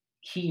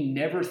he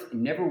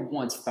never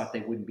once thought they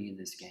wouldn't be in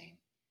this game.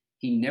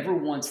 He never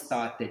once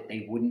thought that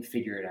they wouldn't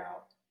figure it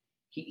out.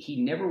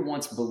 He never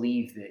once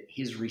believed that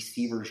his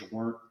receivers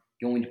weren't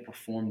going to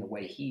perform the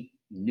way he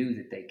knew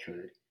that they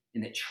could,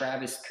 and that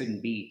Travis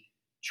couldn't be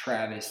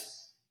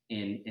Travis.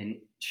 And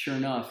sure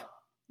enough,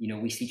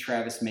 we see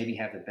Travis maybe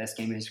have the best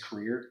game of his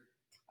career,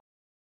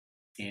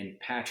 and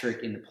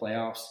Patrick in the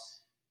playoffs,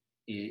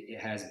 it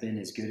has been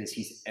as good as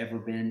he's ever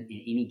been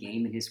in any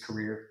game in his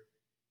career.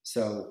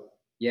 So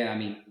yeah, I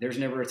mean, there's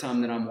never a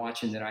time that I'm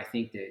watching that I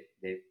think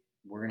that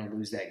we're going to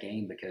lose that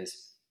game,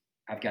 because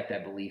I've got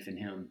that belief in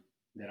him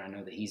that I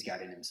know that he's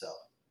got in himself.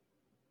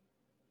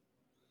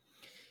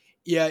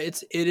 Yeah,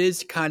 it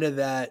is kind of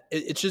that.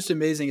 It's just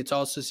amazing. It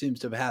also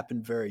seems to have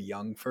happened very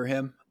young for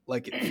him.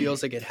 Like, it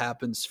feels like it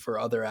happens for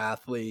other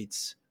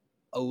athletes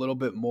a little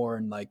bit more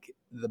in like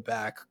the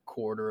back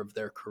quarter of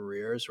their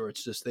careers, where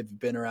it's just they've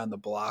been around the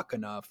block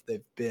enough,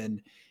 they've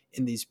been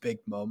in these big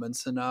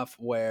moments enough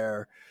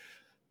where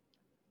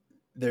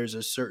there's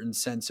a certain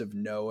sense of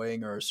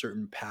knowing or a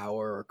certain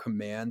power or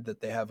command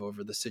that they have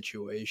over the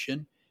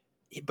situation.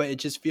 But it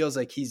just feels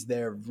like he's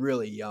there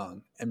really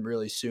young and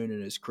really soon in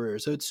his career.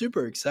 So it's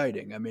super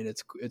exciting. I mean,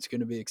 it's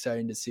going to be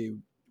exciting to see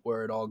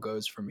where it all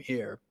goes from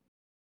here.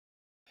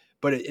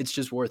 But it's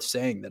just worth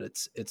saying that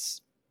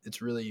it's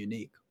really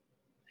unique.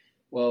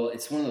 Well,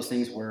 it's one of those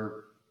things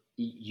where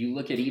you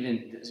look at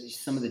even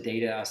some of the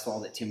data I saw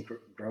that Tim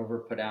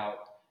Grover put out,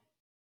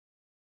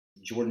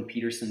 Jordan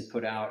Peterson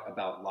put out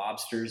about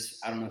lobsters.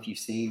 I don't know if you've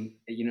seen,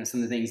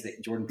 some of the things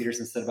that Jordan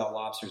Peterson said about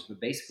lobsters, but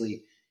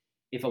basically,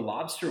 if a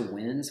lobster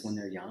wins when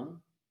they're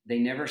young, they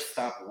never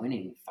stop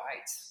winning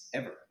fights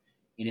ever.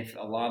 And if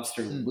a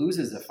lobster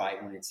loses a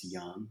fight when it's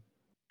young,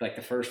 like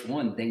the first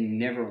one, they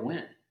never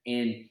win.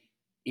 And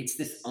it's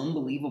this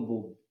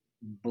unbelievable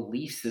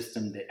belief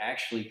system that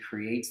actually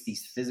creates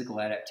these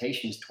physical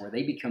adaptations to where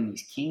they become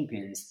these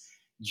kingpins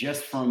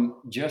just from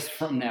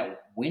that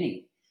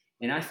winning.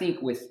 And I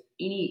think with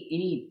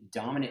any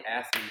dominant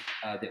athlete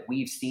that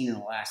we've seen in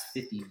the last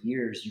 50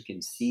 years, you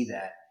can see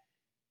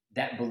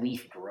that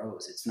belief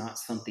grows. It's not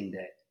something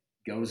that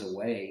goes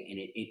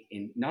away.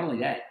 And not only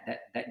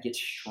that gets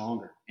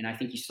stronger. And I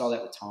think you saw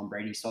that with Tom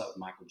Brady, you saw that with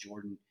Michael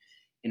Jordan.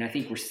 And I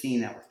think we're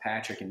seeing that with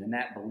Patrick. And then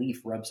that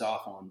belief rubs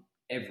off on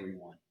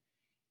everyone.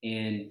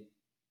 And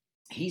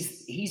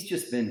he's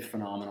just been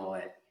phenomenal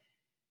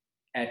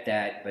at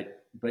that.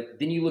 But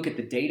then you look at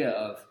the data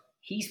of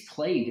he's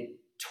played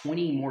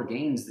 20 more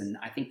games than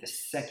I think the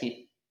second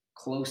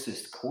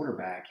closest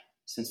quarterback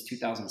since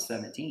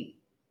 2017.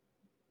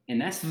 And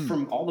that's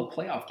from all the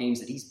playoff games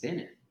that he's been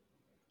in.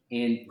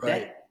 And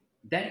right.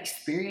 that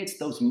experience,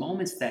 those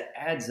moments, that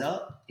adds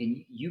up,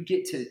 and you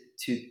get to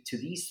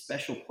these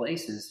special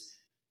places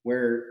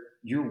where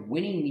you're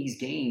winning these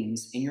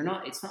games, and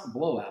it's not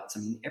blowouts. I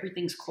mean,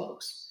 everything's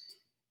close.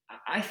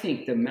 I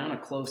think the amount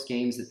of close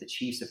games that the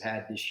Chiefs have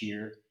had this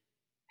year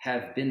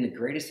have been the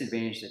greatest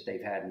advantage that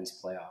they've had in these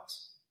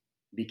playoffs.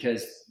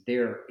 because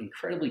they're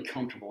incredibly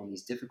comfortable in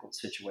these difficult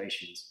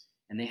situations,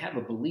 and they have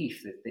a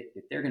belief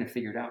that they're going to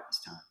figure it out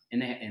this time,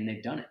 and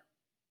they've done it.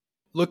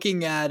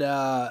 Looking at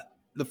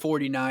the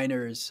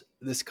 49ers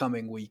this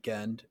coming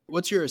weekend,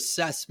 what's your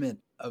assessment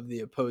of the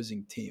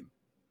opposing team?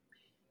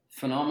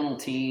 Phenomenal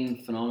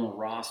team, phenomenal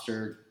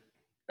roster.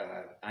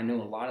 I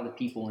know a lot of the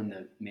people in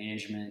the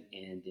management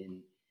and in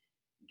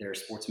their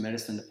sports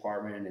medicine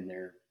department, and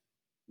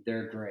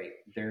they're great.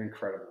 They're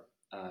incredible.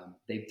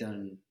 They've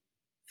done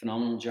a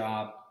phenomenal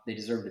job. They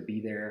deserve to be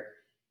there.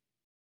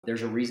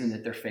 There's a reason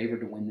that they're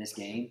favored to win this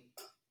game.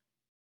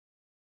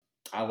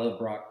 I love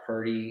Brock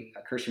Purdy.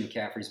 Christian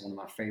McCaffrey is one of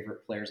my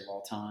favorite players of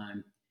all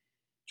time.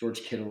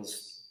 George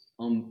Kittle's,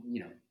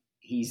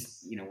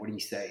 he's, what do you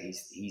say?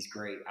 He's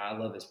great. I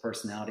love his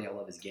personality. I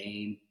love his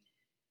game.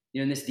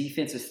 And this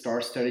defense is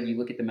star-studded. You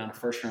look at the amount of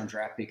first-round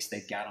draft picks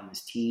they've got on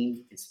this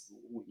team. It's,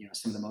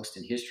 some of the most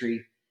in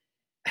history.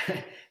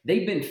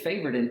 They've been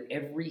favored in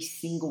every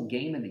single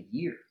game of the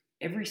year,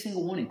 every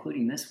single one,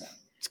 including this one.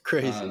 It's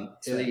crazy.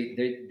 So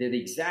they're the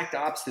exact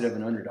opposite of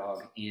an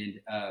underdog. And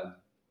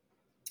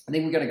I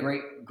think we've got a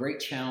great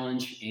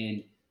challenge,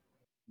 and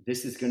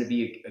this is going to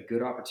be a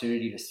good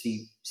opportunity to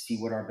see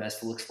what our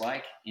best looks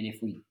like. And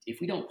if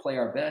we don't play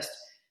our best,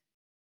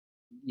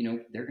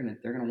 they're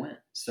gonna win.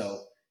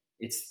 So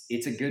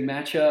it's a good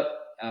matchup.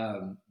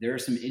 There are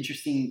some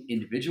interesting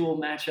individual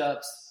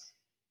matchups.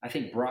 I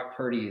think Brock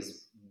Purdy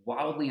is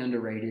wildly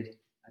underrated.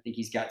 I think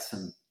he's got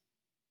some.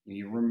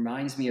 He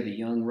reminds me of a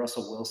young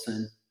Russell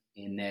Wilson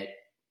in that.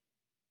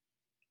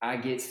 I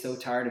get so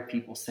tired of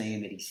people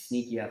saying that he's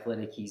sneaky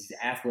athletic. He's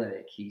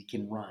athletic. He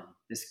can run.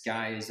 This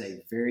guy is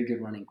a very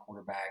good running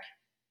quarterback.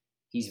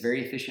 He's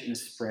very efficient in the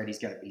spread.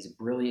 He's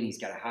brilliant. He's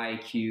got a high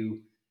IQ.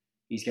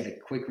 He's got a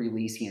quick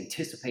release. He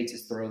anticipates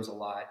his throws a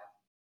lot.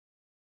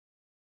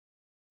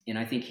 And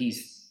I think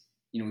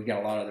we've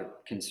got a lot of other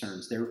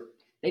concerns.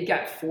 They've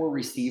got 4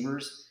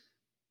 receivers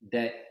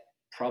that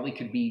probably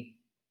could be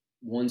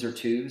 1s or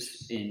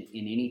 2s in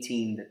any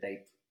team that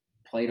they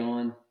played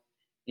on.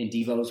 And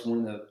Devo's one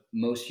of the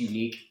most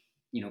unique,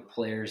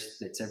 players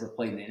that's ever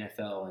played in the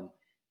NFL and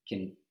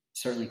can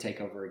certainly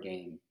take over a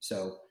game.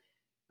 So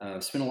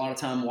spent a lot of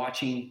time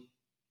watching,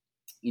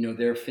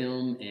 their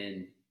film.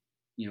 And,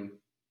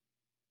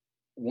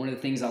 one of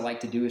the things I like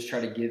to do is try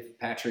to give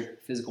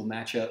Patrick physical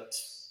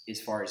matchups as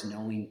far as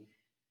knowing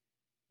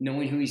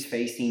who he's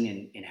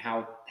facing and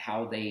how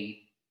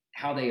they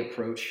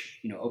approach,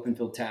 open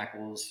field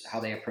tackles, how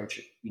they approach,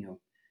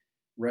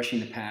 rushing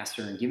the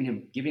passer, and giving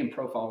him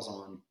profiles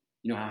on,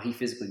 how he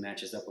physically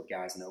matches up with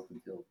guys in the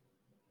open field.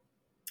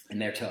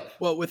 And they're tough.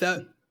 Well,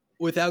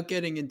 without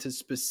getting into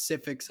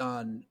specifics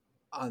on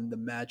the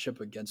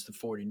matchup against the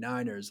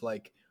 49ers,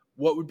 like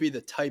what would be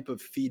the type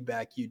of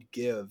feedback you'd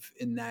give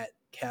in that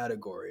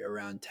category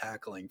around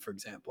tackling, for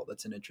example?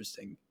 That's an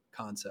interesting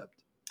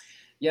concept.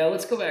 Yeah,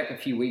 let's go back a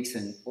few weeks,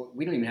 and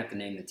we don't even have to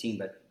name the team,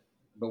 but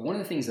one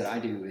of the things that I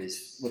do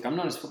is, look, I'm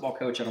not a football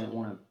coach. I don't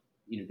want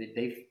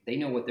to, they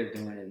know what they're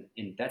doing,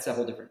 and that's a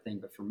whole different thing.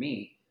 But for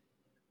me,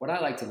 what I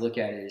like to look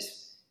at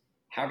is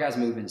how guys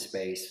move in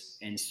space.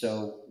 And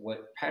so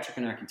what Patrick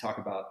and I can talk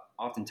about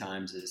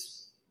oftentimes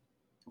is,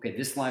 okay,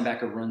 this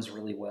linebacker runs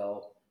really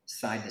well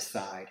side to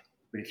side,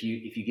 but if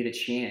you get a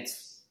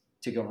chance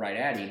to go right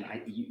at him,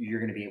 you're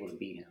going to be able to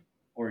beat him.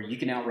 Or you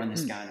can outrun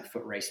this guy in a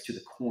foot race to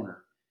the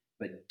corner,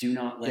 but do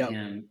not let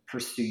him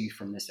pursue you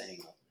from this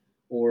angle.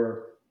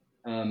 Or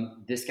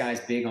this guy's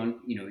big on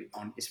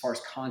as far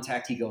as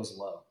contact, he goes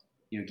low.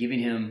 Giving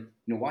him,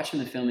 watching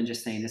the film and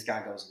just saying this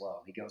guy goes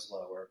low, he goes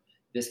low, or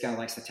this guy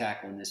likes to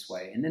tackle in this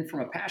way. And then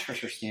from a pass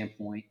rusher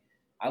standpoint,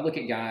 I look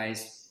at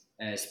guys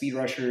as speed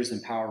rushers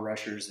and power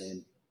rushers.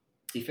 And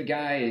if a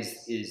guy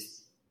is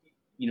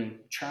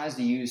tries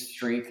to use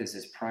strength as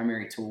his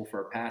primary tool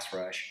for a pass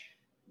rush,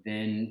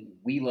 then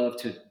we love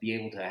to be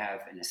able to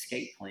have an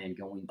escape plan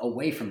going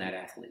away from that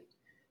athlete.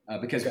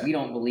 Because we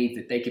don't believe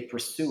that they could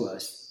pursue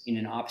us in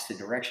an opposite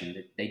direction,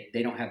 that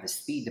they don't have the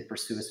speed to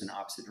pursue us in the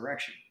opposite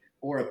direction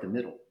or up the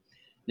middle.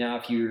 Now,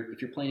 if you're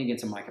playing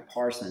against a Micah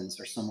Parsons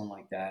or someone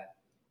like that,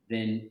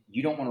 then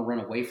you don't want to run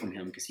away from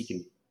him because he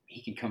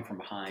can come from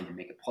behind and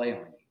make a play on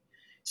you.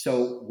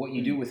 So what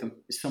you do with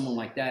someone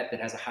like that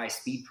has a high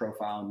speed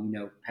profile,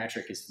 and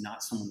Patrick is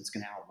not someone that's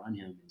going to outrun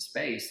him in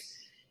space,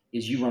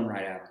 is you run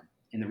right at him.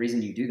 And the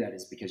reason you do that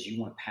is because you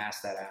want to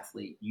pass that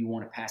athlete. You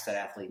want to pass that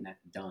athlete and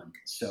that's done.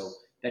 So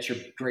that's your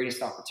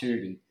greatest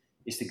opportunity,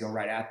 is to go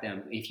right at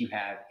them if you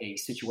have a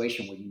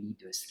situation where you need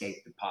to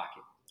escape the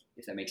pocket,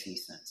 if that makes any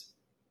sense.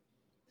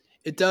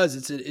 It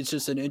does. It's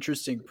just an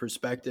interesting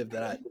perspective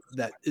that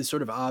is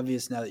sort of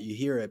obvious now that you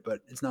hear it,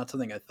 but it's not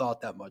something I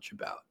thought that much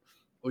about,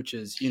 which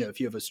is, if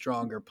you have a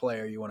stronger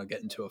player, you want to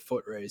get into a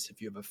foot race.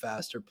 If you have a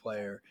faster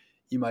player,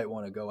 you might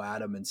want to go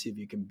at him and see if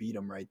you can beat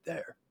him right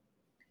there.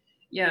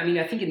 Yeah,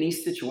 I think in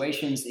these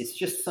situations, it's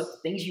just some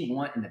things you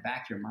want in the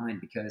back of your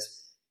mind,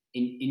 because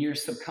in your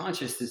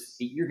subconscious,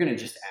 you're going to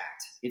just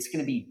act. It's going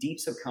to be deep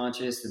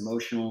subconscious,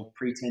 emotional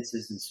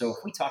pretenses. And so if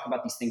we talk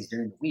about these things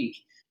during the week,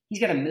 he's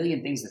got a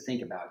million things to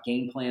think about,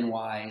 game plan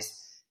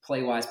wise,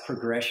 play wise,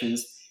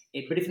 progressions.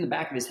 But if in the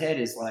back of his head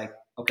is like,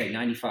 okay,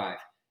 95,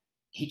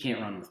 he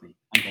can't run with me.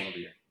 I'm going over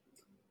here.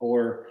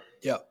 Or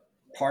yeah,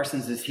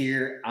 Parsons is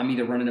here. I'm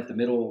either running up the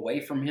middle away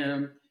from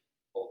him.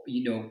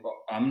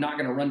 I'm not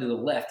going to run to the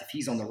left if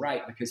he's on the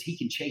right because he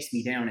can chase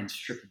me down and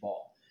strip the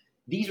ball.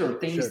 These are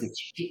things that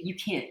you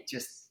can't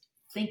just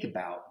think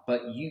about,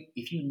 but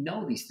if you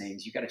know these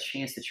things, you got a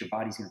chance that your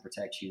body's going to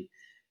protect you.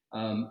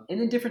 And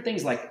then different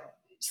things like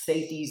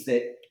safeties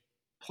that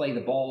play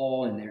the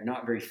ball and they're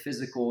not very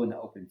physical in the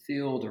open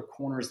field, or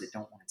corners that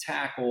don't want to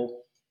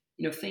tackle.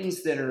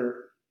 Things that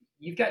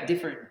you've got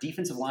different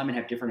defensive linemen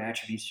have different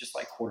attributes, just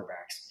like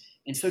quarterbacks.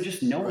 And so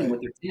just knowing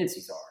what their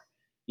tendencies are.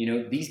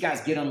 These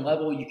guys get on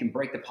level, you can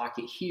break the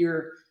pocket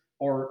here,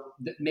 or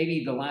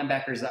maybe the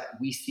linebackers that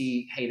we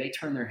see, hey, they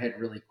turn their head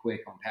really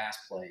quick on pass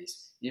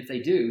plays. And if they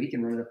do, he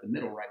can run it up the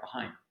middle right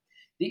behind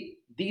them.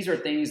 These are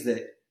things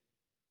that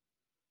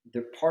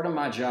they're part of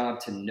my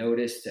job to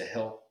notice, to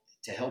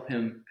help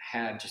him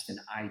have just an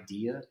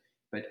idea,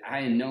 but I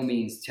in no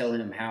means tell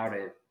him how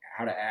to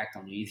act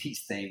on any of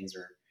these things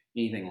or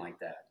anything like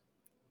that.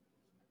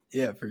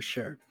 Yeah, for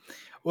sure.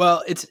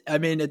 Well, it's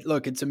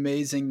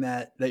amazing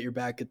that you're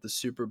back at the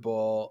Super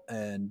Bowl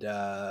and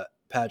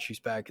Patrick's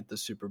back at the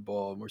Super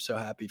Bowl, and we're so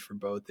happy for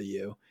both of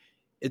you.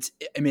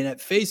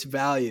 At face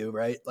value,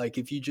 right? Like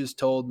if you just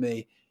told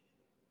me,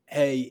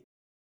 hey,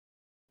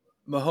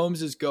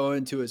 Mahomes is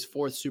going to his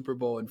 4th Super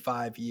Bowl in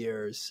 5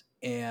 years,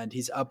 and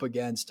he's up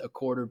against a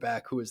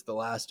quarterback who is the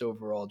last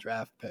overall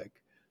draft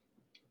pick.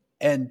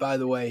 And by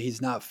the way,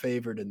 he's not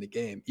favored in the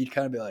game. You'd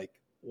kind of be like,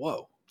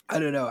 whoa. I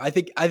don't know. I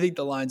think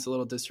the line's a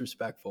little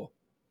disrespectful.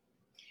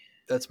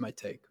 That's my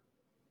take.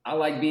 I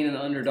like being an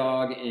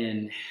underdog,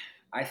 and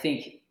I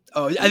think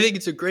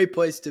it's a great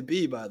place to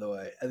be, by the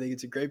way. I think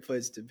it's a great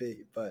place to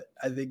be, but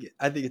I think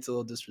it's a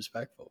little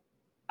disrespectful.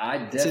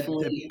 It's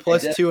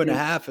plus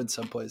 2.5 in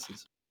some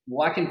places.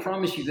 Well, I can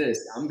promise you this.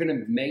 I'm going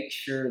to make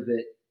sure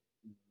that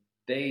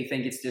they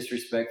think it's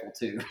disrespectful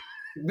too,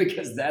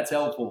 because that's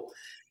helpful.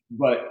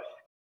 But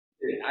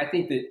I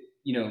think that,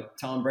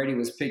 Tom Brady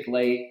was picked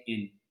late,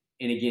 and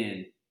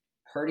again,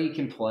 Purdy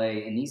can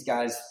play, and these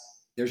guys,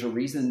 there's a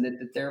reason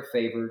that they're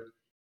favored.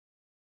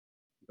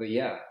 But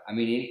yeah,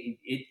 the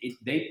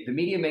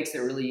media makes it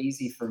really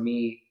easy for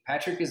me.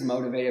 Patrick is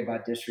motivated by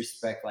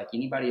disrespect like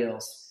anybody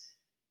else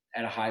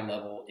at a high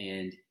level,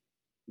 and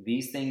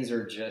these things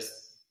are just,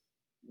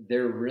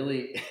 they're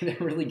really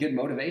good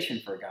motivation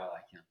for a guy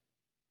like him.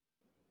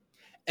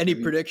 Any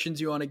predictions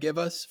you want to give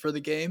us for the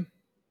game?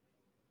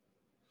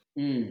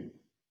 I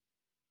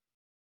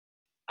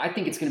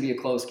think it's going to be a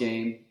close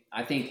game.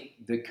 I think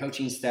the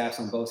coaching staffs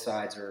on both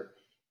sides are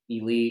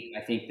elite.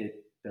 I think that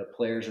the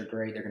players are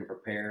great. They're going to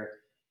prepare.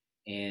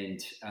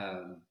 And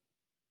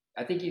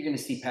I think you're going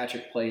to see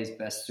Patrick play his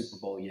best Super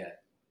Bowl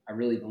yet. I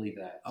really believe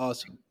that.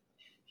 Awesome.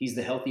 He's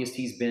the healthiest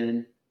he's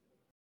been.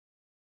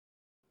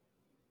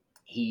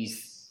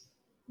 He's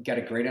got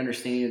a great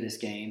understanding of this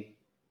game,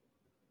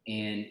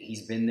 and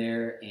he's been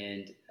there.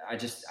 And I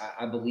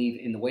believe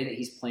in the way that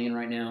he's playing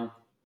right now.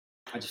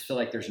 I just feel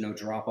like there's no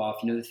drop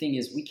off. The thing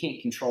is, we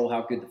can't control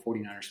how good the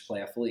 49ers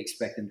play. I fully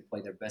expect them to play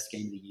their best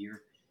game of the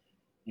year.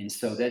 And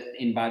so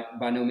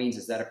by no means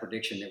is that a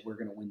prediction that we're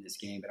going to win this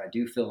game, but I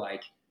do feel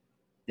like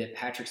that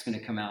Patrick's going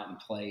to come out and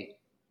play,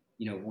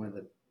 one of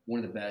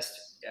the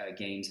best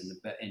games and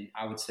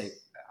I would say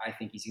I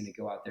think he's going to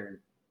go out there and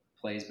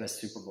play his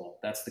best Super Bowl.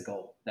 That's the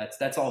goal.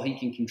 That's all he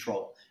can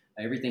control.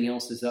 Everything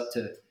else is up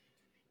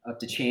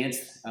to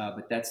chance,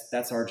 but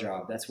that's our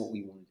job. That's what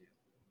we want to do.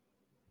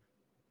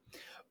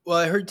 Well,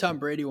 I heard Tom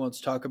Brady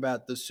once talk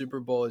about the Super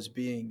Bowl as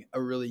being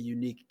a really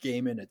unique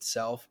game in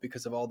itself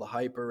because of all the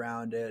hype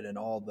around it and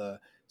all the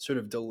sort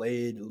of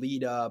delayed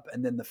lead up,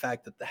 and then the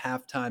fact that the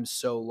halftime's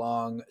so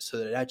long so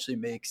that it actually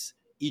makes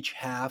each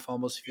half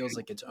almost feels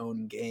like its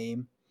own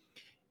game.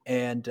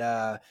 And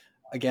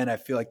again, I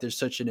feel like there's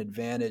such an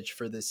advantage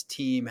for this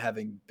team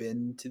having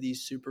been to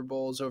these Super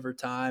Bowls over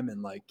time,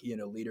 and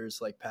leaders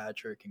like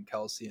Patrick and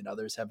Kelsey and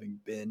others having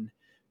been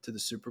to the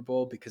Super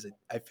Bowl, because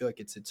I feel like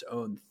it's its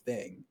own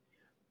thing.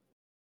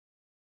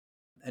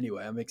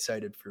 Anyway, I'm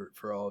excited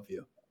for all of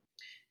you.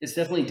 It's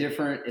definitely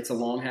different. It's a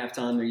long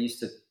halftime. They're used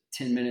to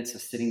 10 minutes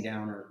of sitting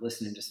down or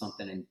listening to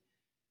something and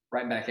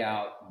right back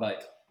out.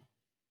 But,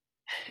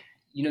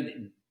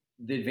 the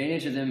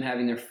advantage of them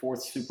having their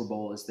 4th Super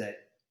Bowl is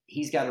that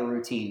he's got a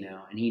routine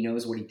now, and he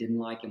knows what he didn't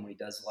like and what he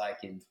does like.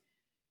 And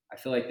I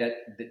feel like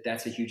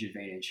that's a huge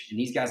advantage. And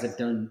these guys have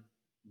done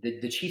 –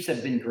 the Chiefs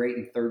have been great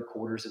in third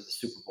quarters of the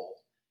Super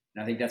Bowl.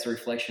 And I think that's a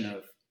reflection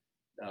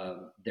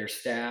of their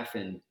staff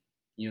and –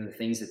 the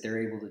things that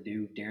they're able to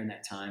do during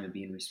that time and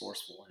being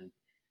resourceful. And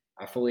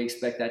I fully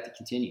expect that to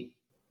continue.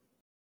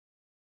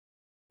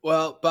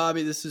 Well,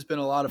 Bobby, this has been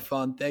a lot of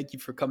fun. Thank you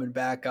for coming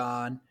back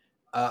on.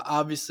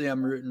 Obviously,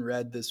 I'm rooting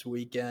red this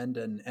weekend,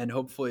 and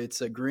hopefully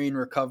it's a green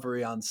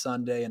recovery on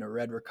Sunday and a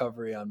red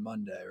recovery on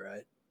Monday,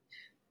 right?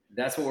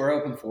 That's what we're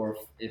hoping for.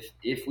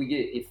 If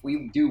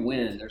we do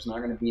win, there's not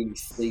going to be any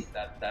sleep.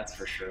 That's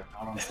for sure.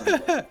 Not on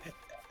Sunday.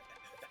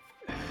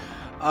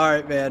 All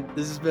right, man.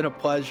 This has been a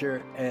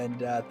pleasure,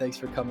 and thanks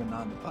for coming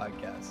on the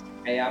podcast.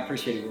 Hey, I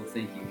appreciate it, Will.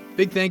 Thank you.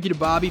 Big thank you to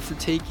Bobby for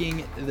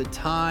taking the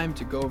time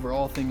to go over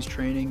all things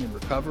training and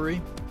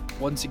recovery.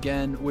 Once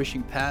again,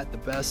 wishing Pat the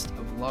best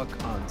of luck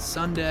on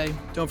Sunday.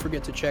 Don't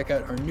forget to check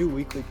out our new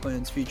weekly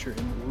plans feature in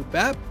the Whoop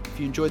app. If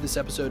you enjoyed this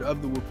episode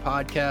of the Whoop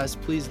podcast,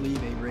 please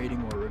leave a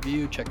rating or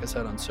review. Check us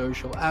out on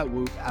social at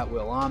Whoop, at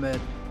Will Ahmed.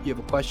 If you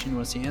have a question you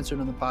want to see answered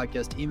on the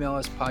podcast, email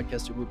us,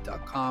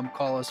 podcast@whoop.com.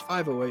 Call us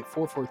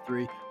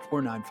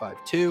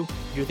 508-443-4952.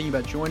 If you're thinking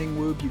about joining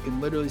Whoop, you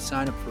can literally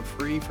sign up for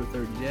free for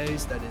 30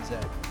 days. That is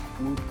at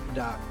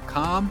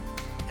whoop.com.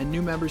 And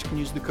new members can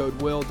use the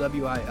code WILL,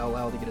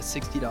 WILL, to get a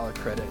 $60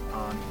 credit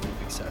on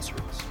Whoop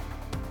accessories.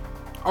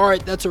 All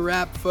right, that's a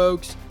wrap,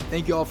 folks.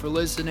 Thank you all for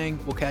listening.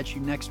 We'll catch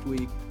you next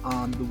week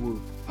on the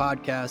Whoop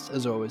podcast.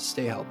 As always,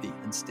 stay healthy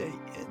and stay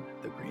in.